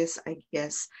to this, I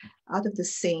guess, out of the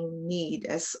same need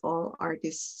as all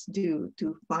artists do,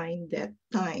 to find that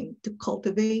time to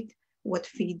cultivate what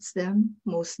feeds them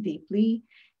most deeply.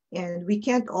 And we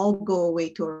can't all go away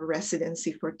to a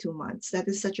residency for 2 months. That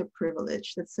is such a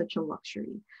privilege. That's such a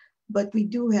luxury. But we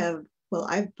do have, well,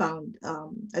 I've found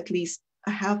at least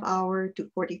a half hour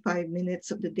to 45 minutes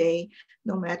of the day,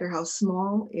 no matter how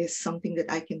small, is something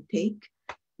that I can take.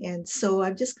 And so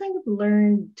I've just kind of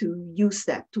learned to use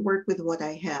that, to work with what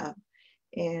I have.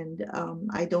 And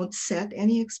I don't set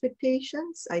any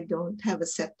expectations. I don't have a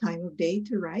set time of day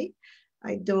to write.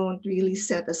 I don't really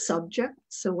set a subject.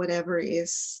 So whatever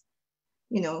is,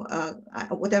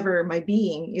 whatever my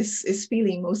being is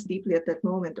feeling most deeply at that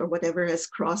moment, or whatever has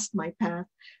crossed my path,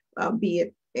 be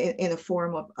it in a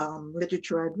form of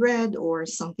literature I'd read, or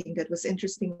something that was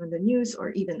interesting on the news,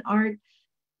 or even art,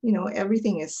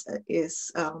 everything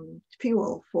is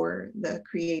fuel for the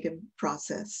creative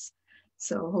process.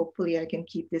 So hopefully I can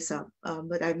keep this up.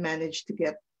 But I've managed to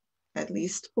get at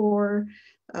least 4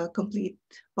 complete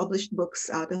published books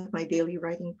out of my daily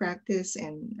writing practice,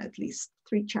 and at least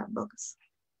 3 chapbooks.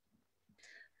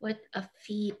 What a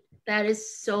feat. That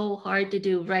is so hard to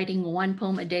do, writing 1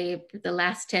 poem a day for the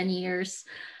last 10 years.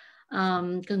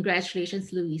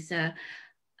 Congratulations, Luisa.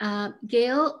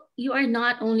 Gayle, you are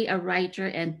not only a writer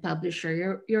and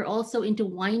publisher, you're also into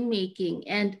winemaking.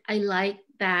 And I like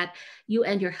that you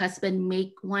and your husband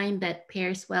make wine that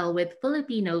pairs well with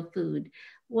Filipino food.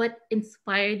 What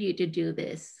inspired you to do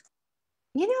this?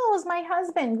 It was my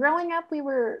husband. Growing up, we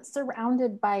were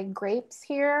surrounded by grapes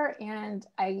here, and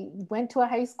I went to a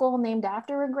high school named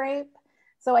after a grape.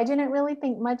 So I didn't really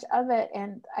think much of it.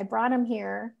 And I brought him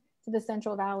here to the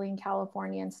Central Valley in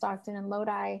California, in Stockton and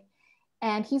Lodi.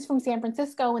 And he's from San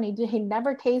Francisco, and he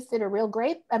never tasted a real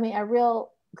grape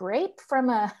from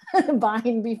a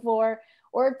vine before,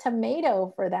 or a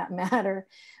tomato for that matter.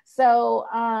 So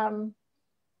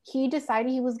he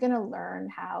decided he was going to learn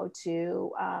how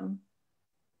to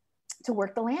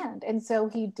work the land. And so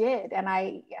he did. And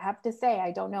I have to say,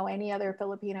 I don't know any other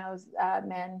Filipinos,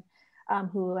 men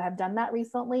who have done that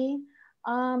recently.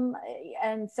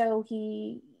 And so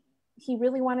he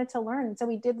really wanted to learn. So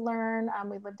we did learn.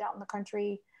 We lived out in the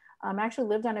country. Actually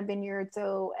lived on a vineyard,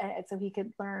 so he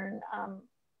could learn,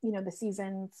 the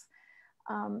seasons.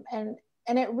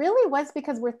 And it really was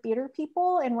because we're theater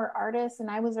people and we're artists,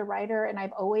 and I was a writer, and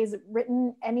I've always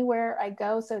written anywhere I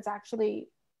go. So it's actually,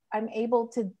 I'm able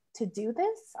to do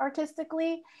this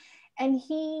artistically. And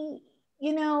he,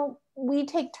 we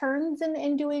take turns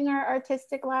in doing our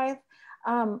artistic life.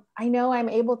 I know I'm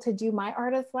able to do my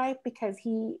artist life because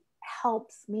he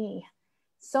helps me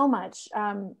so much.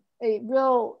 A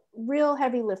real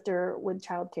heavy lifter with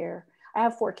childcare. I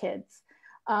have 4 kids.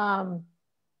 So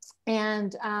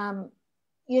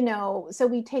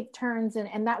we take turns,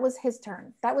 and that was his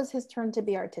turn. That was his turn to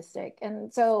be artistic.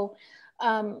 And so,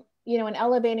 in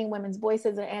elevating women's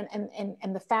voices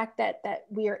and the fact that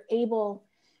we are able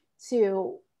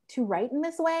to write in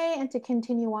this way and to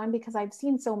continue on, because I've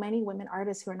seen so many women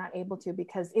artists who are not able to,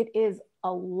 because it is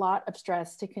a lot of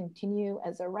stress to continue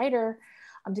as a writer,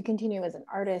 to continue as an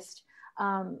artist,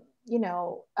 going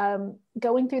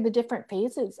through the different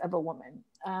phases of a woman.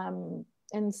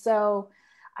 And so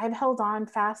I've held on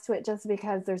fast to it just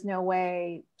because there's no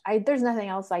way, there's nothing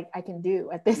else I can do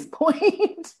at this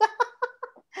point.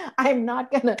 I'm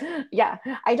not gonna,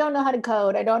 I don't know how to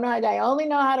code. I only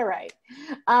know how to write.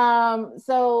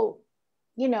 So,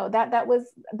 that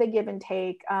was the give and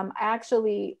take. I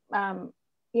actually,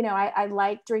 I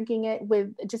like drinking it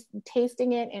with just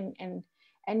tasting it and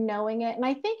knowing it. And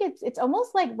I think it's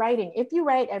almost like writing. If you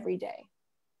write every day,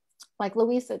 like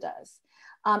Luisa does,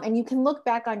 and you can look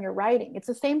back on your writing, it's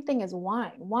the same thing as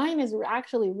wine. Wine is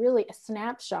actually really a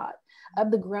snapshot of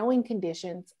the growing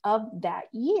conditions of that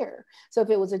year. So if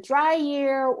it was a dry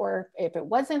year, or if it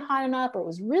wasn't hot enough, or it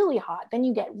was really hot, then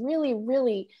you get really,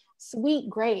 really sweet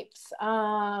grapes.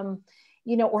 Or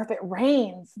if it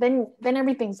rains, then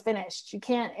everything's finished. You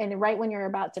can't, and right when you're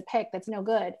about to pick, that's no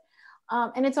good.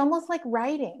 And it's almost like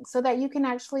writing, so that you can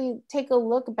actually take a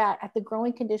look back at the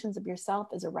growing conditions of yourself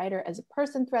as a writer, as a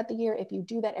person throughout the year. If you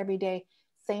do that every day,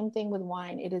 same thing with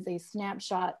wine. It is a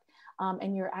snapshot,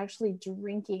 and you're actually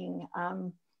drinking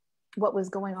what was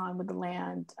going on with the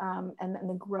land, and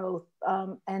the growth,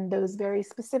 and those very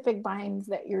specific vines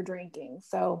that you're drinking.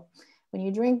 So when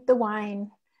you drink the wine,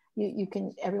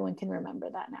 everyone can remember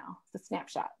that now. It's a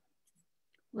snapshot.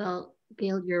 Well,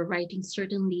 Gayle, your writing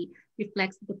certainly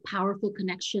reflects the powerful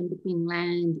connection between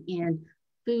land and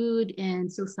food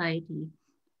and society.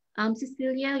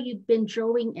 Cecilia, you've been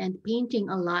drawing and painting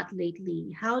a lot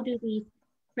lately. How do these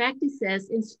practices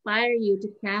inspire you to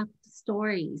craft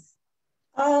stories?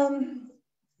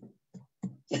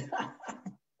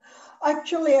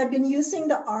 Actually, I've been using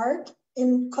the art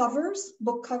in covers,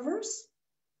 book covers.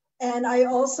 And I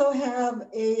also have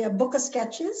a book of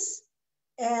sketches.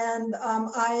 And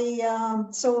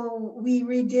so we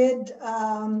redid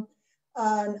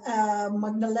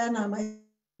Magdalena, my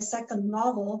second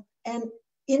novel, and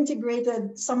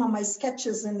integrated some of my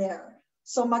sketches in there.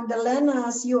 So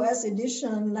Magdalena's US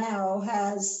edition now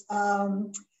has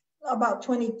about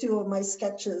 22 of my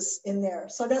sketches in there.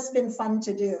 So that's been fun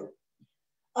to do.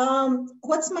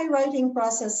 What's my writing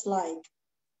process like?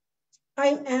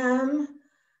 I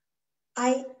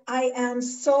am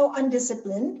so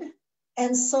undisciplined.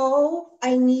 And so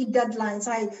I need deadlines.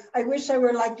 I wish I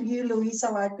were like you, Luisa,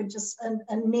 where I could just, and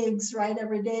Migs, write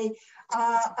every day.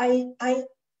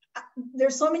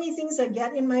 There's so many things that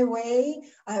get in my way.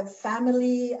 I have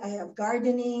family, I have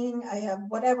gardening, I have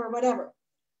whatever.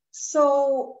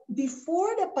 So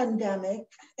before the pandemic,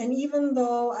 and even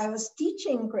though I was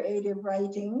teaching creative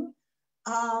writing,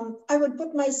 I would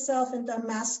put myself into a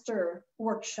master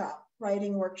workshop,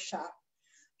 writing workshop.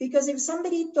 Because if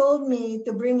somebody told me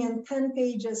to bring in 10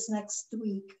 pages next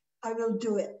week, I will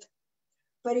do it.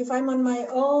 But if I'm on my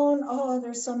own,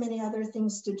 there's so many other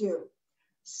things to do.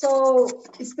 So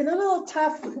it's been a little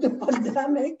tough with the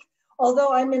pandemic,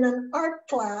 although I'm in an art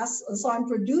class, and so I'm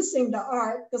producing the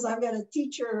art because I've got a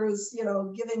teacher who's,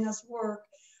 giving us work.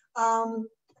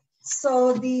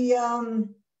 So the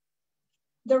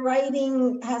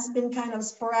writing has been kind of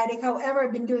sporadic. However,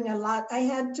 I've been doing a lot. I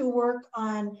had to work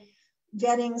on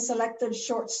getting selected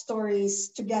short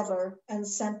stories together and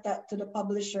sent that to the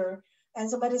publisher. And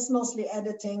so, but it's mostly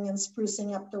editing and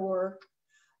sprucing up the work.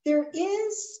 There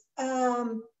is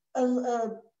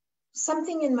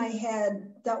something in my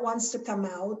head that wants to come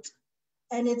out,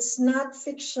 and it's not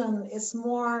fiction, it's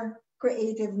more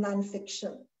creative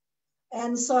nonfiction.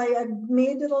 And so I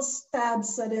made little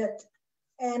stabs at it,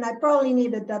 and I probably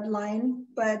need a deadline,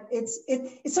 but it's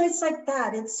like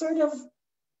that. It's sort of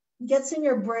gets in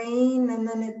your brain, and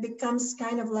then it becomes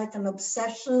kind of like an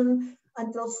obsession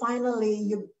until finally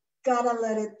you gotta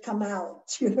let it come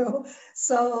out, you know?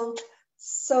 So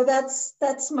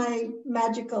that's my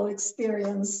magical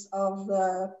experience of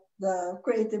the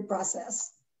creative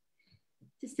process.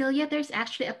 Cecilia, there's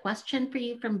actually a question for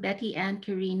you from Betty Ann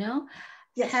Carino.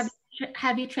 Yes.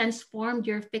 Have you transformed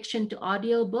your fiction to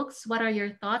audiobooks? What are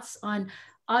your thoughts on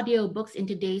audiobooks in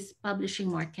today's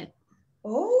publishing market?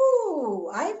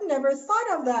 Oh, I've never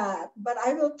thought of that, but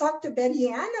I will talk to Betty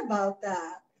Ann about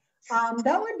that.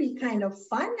 That would be kind of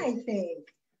fun, I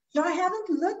think. No, I haven't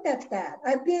looked at that.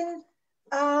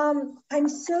 I'm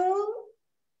so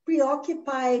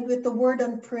preoccupied with the word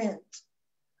on print.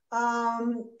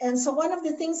 And so one of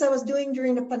the things I was doing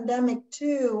during the pandemic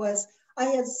too was I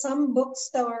had some books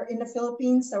that were in the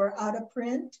Philippines that were out of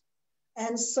print.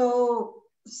 And so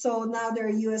now there are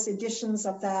US editions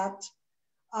of that.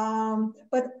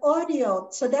 But audio,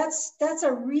 so that's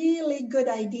a really good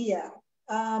idea.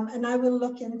 And I will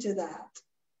look into that.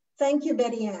 Thank you,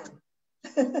 Betty Ann.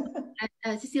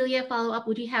 Cecilia, follow up,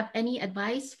 would you have any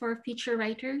advice for future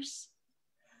writers?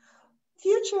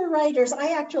 Future writers,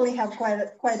 I actually have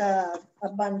quite a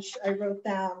bunch I wrote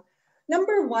down.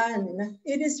 Number one,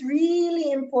 it is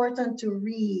really important to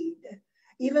read.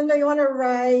 Even though you want to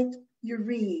write, you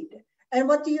read. And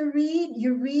what do you read?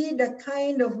 You read the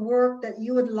kind of work that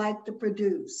you would like to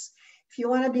produce. If you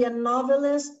want to be a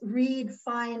novelist, read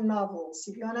fine novels.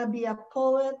 If you want to be a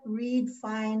poet, read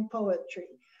fine poetry.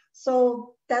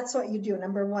 So that's what you do,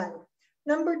 number one.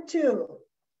 Number two,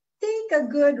 take a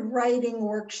good writing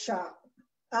workshop.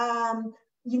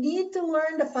 You need to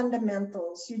learn the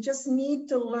fundamentals. You just need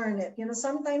to learn it. You know,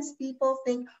 sometimes people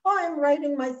think, oh, I'm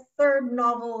writing my third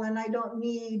novel and I don't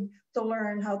need to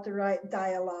learn how to write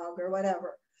dialogue or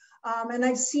whatever. And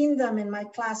I've seen them in my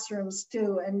classrooms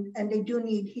too, and they do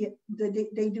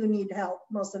need help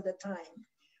most of the time.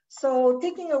 So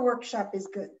taking a workshop is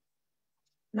good.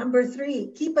 Number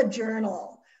three, keep a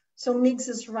journal. So Migs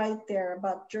is right there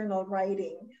about journal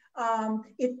writing.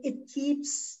 It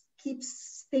keeps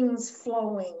things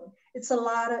flowing. It's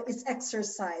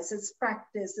exercise, it's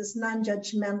practice, it's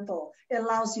non-judgmental. It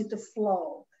allows you to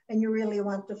flow, and you really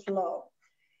want to flow.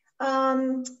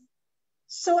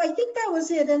 So I think that was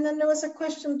it. And then there was a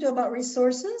question too about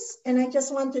resources. And I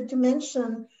just wanted to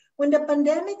mention, when the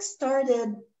pandemic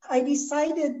started, I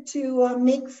decided to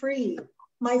make free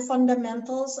my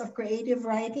fundamentals of creative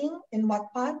writing in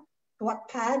Wattpad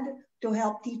to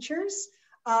help teachers.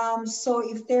 So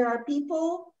if there are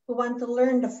people who want to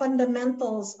learn the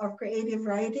fundamentals of creative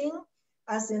writing,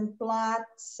 as in plot,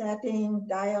 setting,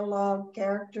 dialogue,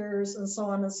 characters, and so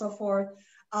on and so forth,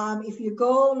 if you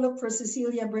go look for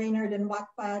Cecilia Brainard in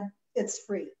Wattpad, it's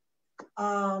free.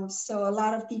 So a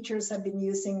lot of teachers have been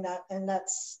using that, and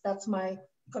that's my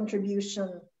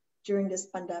contribution during this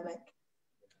pandemic.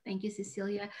 Thank you,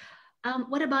 Cecilia.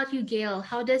 What about you, Gayle?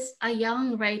 How does a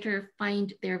young writer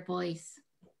find their voice?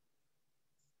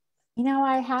 You know,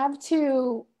 I have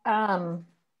to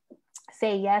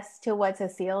say yes to what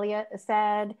Cecilia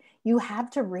said. You have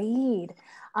to read.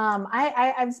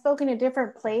 I've spoken to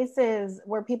different places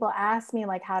where people ask me,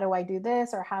 like, how do I do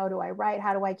this? Or how do I write?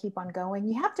 How do I keep on going?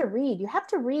 You have to read. You have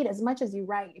to read as much as you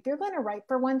write. If you're going to write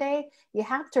for one day, you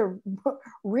have to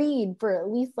read for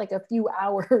at least like a few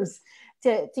hours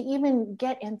to even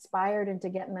get inspired and to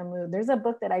get in the mood. There's a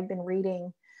book that I've been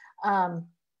reading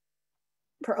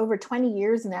for over 20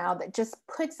 years now that just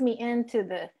puts me into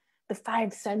the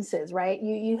five senses, right?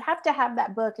 You have to have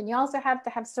that book, and you also have to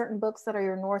have certain books that are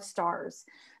your North Stars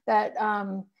that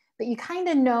you kind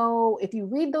of know if you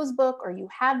read those books or you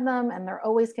have them and they're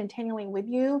always continually with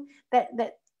you, that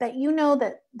you know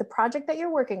that the project that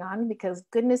you're working on, because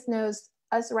goodness knows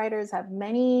us writers have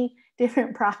many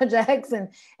different projects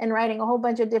and writing a whole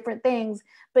bunch of different things.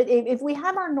 But if we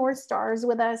have our North Stars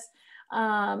with us,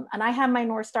 and I have my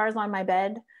North Stars on my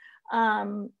bed,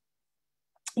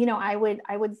 you know, I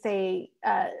would say,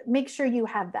 make sure you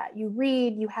have that. You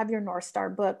read, you have your North Star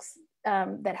books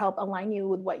that help align you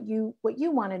with what you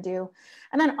want to do.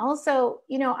 And then also,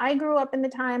 you know, I grew up in the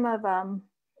time of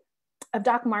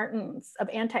Doc Martens, of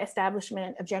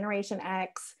anti-establishment, of Generation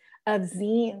X, of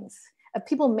zines, of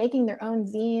people making their own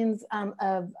zines,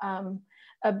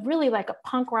 of really like a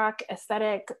punk rock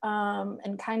aesthetic,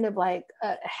 and kind of like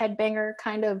a headbanger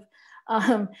kind of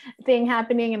thing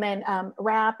happening, and then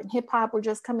rap and hip hop were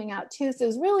just coming out too. So it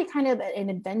was really kind of an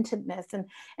inventiveness, and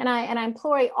I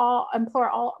implore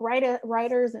all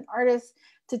writers and artists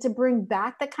to bring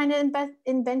back that kind of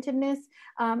inventiveness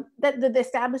that the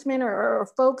establishment or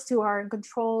folks who are in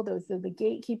control, those are the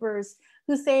gatekeepers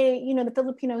who say, you know, the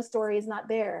Filipino story is not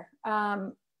there.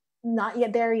 not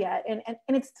yet there yet. And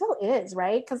it still is,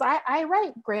 right? Because I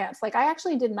write grants. Like I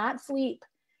actually did not sleep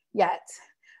yet.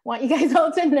 Want you guys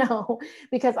all to know,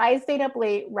 because I stayed up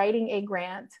late writing a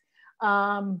grant.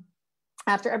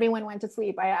 After everyone went to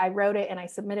sleep, I wrote it and I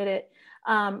submitted it.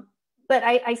 But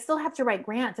I still have to write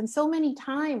grants. And so many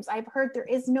times I've heard there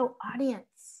is no audience.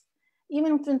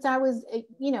 Even since I was,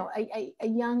 a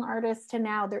young artist to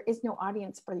now, there is no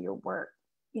audience for your work.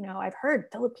 I've heard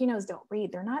Filipinos don't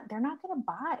read. They're not going to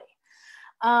buy.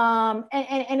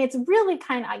 And it's really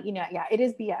kind of, yeah, it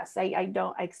is BS. I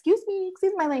don't, excuse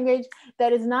my language.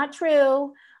 That is not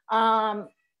true.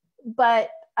 But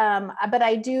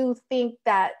I do think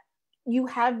that you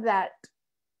have that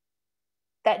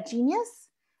genius.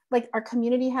 Like our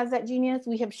community has that genius.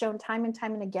 We have shown time and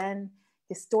time and again,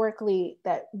 historically,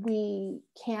 that we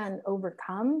can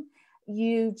overcome.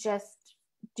 You just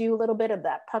do a little bit of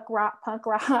that punk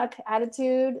rock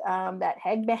attitude, that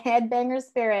headbanger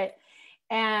spirit,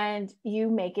 and you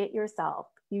make it yourself.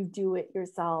 You do it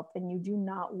yourself, and you do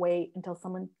not wait until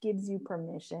someone gives you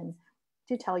permission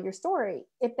to tell your story.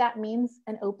 If that means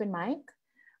an open mic,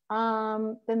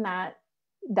 then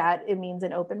that it means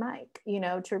an open mic,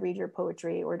 to read your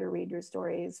poetry or to read your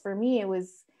stories. For me, it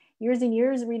was years and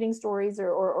years reading stories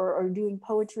or doing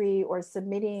poetry or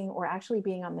submitting or actually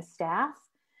being on the staff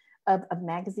of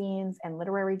magazines and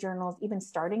literary journals, even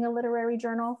starting a literary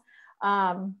journal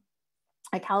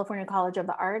at California College of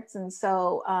the Arts. And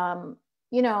so,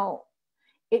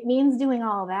 it means doing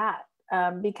all of that,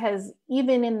 because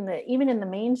even in the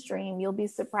mainstream, you'll be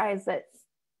surprised that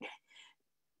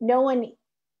no one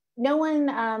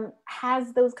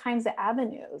has those kinds of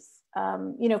avenues.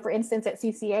 For instance, at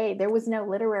CCA, there was no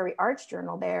literary arts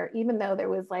journal there, even though there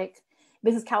was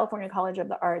this is California College of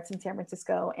the Arts in San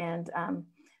Francisco and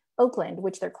Oakland,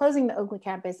 which they're closing the Oakland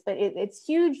campus, but it's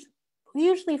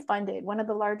hugely funded, one of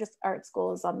the largest art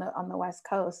schools on the West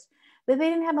Coast. But they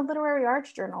didn't have a literary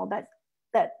arts journal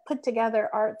that put together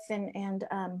arts and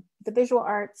the visual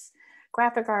arts,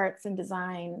 graphic arts and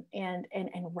design and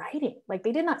writing. Like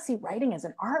they did not see writing as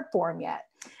an art form yet.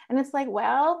 And it's like,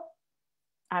 well,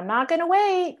 I'm not gonna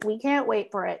wait. We can't wait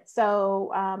for it.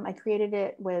 So I created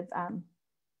it with an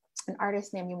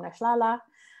artist named Yumna Shlala.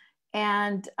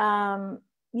 And,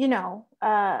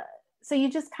 so you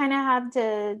just kind of have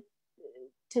to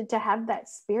have that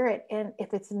spirit. And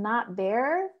if it's not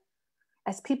there,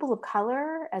 as people of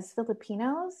color, as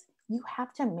Filipinos, you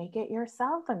have to make it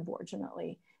yourself,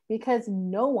 unfortunately, because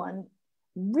no one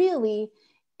really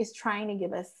is trying to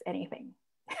give us anything,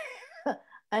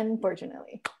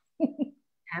 unfortunately.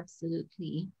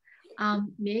 Absolutely.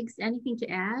 Migs, anything to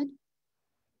add?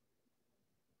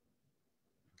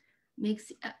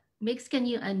 Migs, can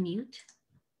you unmute?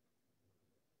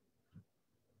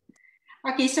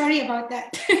 Okay, sorry about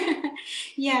that.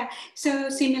 Yeah, so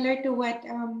similar to what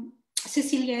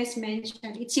Cecilia has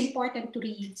mentioned, it's important to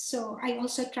read. So I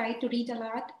also try to read a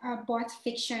lot, both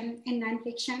fiction and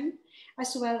nonfiction,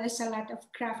 as well as a lot of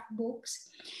craft books.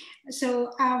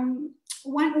 So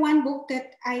one book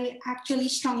that I actually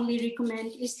strongly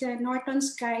recommend is the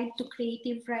Norton's Guide to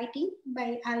Creative Writing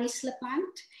by Alice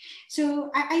LaPlante. So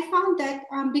I found that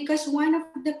because one of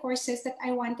the courses that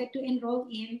I wanted to enroll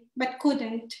in but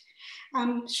couldn't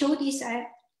showed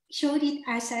it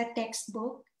as a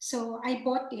textbook. So I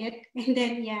bought it and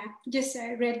then just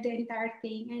read the entire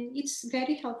thing, and it's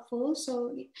very helpful.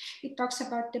 So it talks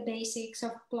about the basics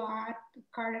of plot,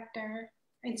 character,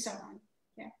 and so on.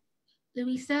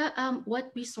 Luisa,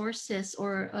 what resources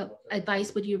or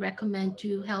advice would you recommend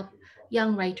to help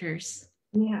young writers?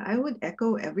 Yeah, I would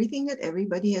echo everything that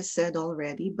everybody has said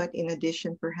already, but in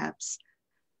addition, perhaps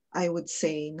I would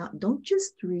say don't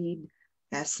just read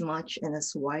as much and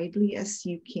as widely as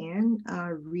you can.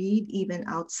 Read even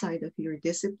outside of your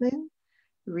discipline.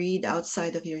 Read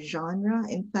outside of your genre.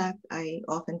 In fact, I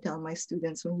often tell my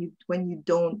students, when you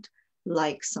don't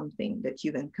like something that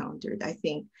you've encountered, I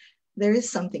think there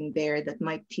is something there that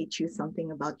might teach you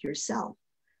something about yourself.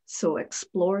 So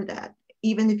explore that.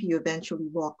 Even if you eventually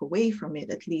walk away from it,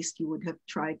 at least you would have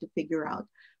tried to figure out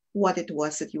what it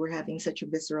was that you were having such a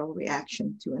visceral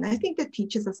reaction to. And I think that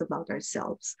teaches us about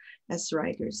ourselves as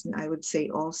writers. And I would say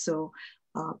also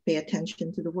pay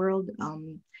attention to the world.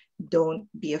 Don't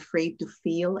be afraid to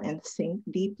feel and think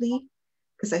deeply,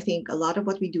 because I think a lot of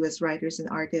what we do as writers and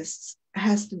artists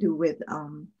has to do with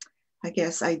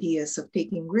ideas of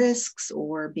taking risks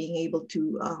or being able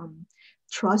to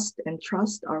trust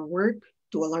our work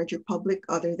to a larger public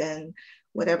other than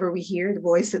whatever we hear, the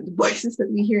voices that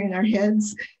we hear in our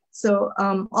heads. So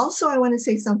also I want to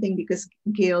say something, because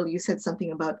Gayle, you said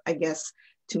something about, I guess,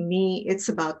 to me, it's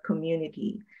about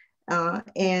community.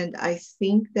 And I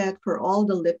think that for all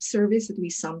the lip service that we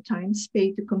sometimes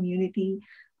pay to community,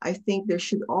 I think there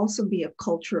should also be a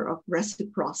culture of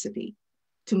reciprocity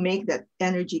to make that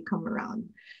energy come around.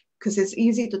 Because it's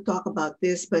easy to talk about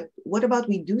this, but what about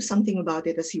we do something about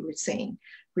it, as you were saying,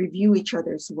 review each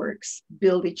other's works,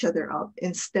 build each other up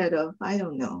instead of, I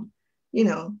don't know,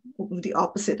 the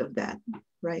opposite of that,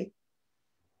 right?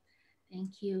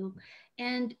 Thank you.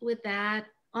 And with that,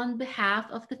 on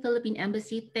behalf of the Philippine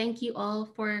Embassy, thank you all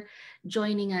for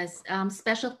joining us.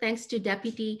 Special thanks to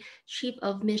Deputy Chief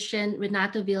of Mission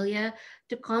Renato Villa,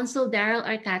 to Consul Daryl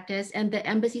Arcates, and the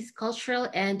Embassy's Cultural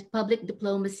and Public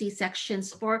Diplomacy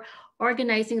sections for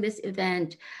organizing this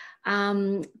event.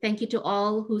 Thank you to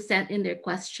all who sent in their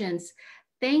questions.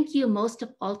 Thank you most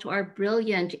of all to our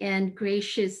brilliant and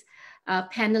gracious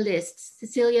panelists,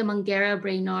 Cecilia Mangera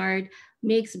Brainard,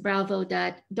 Migs Bravo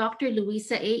Dutt, Dr.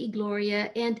 Luisa A.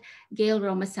 Igloria, and Gayle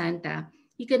Romasanta.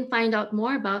 You can find out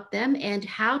more about them and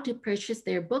how to purchase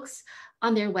their books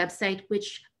on their website,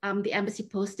 which the embassy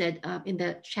posted in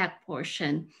the chat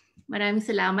portion. Maraming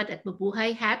salamat at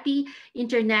mabuhay. Happy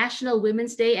International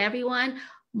Women's Day, everyone.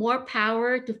 More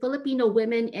power to Filipino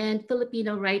women and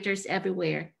Filipino writers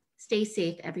everywhere. Stay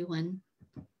safe, everyone.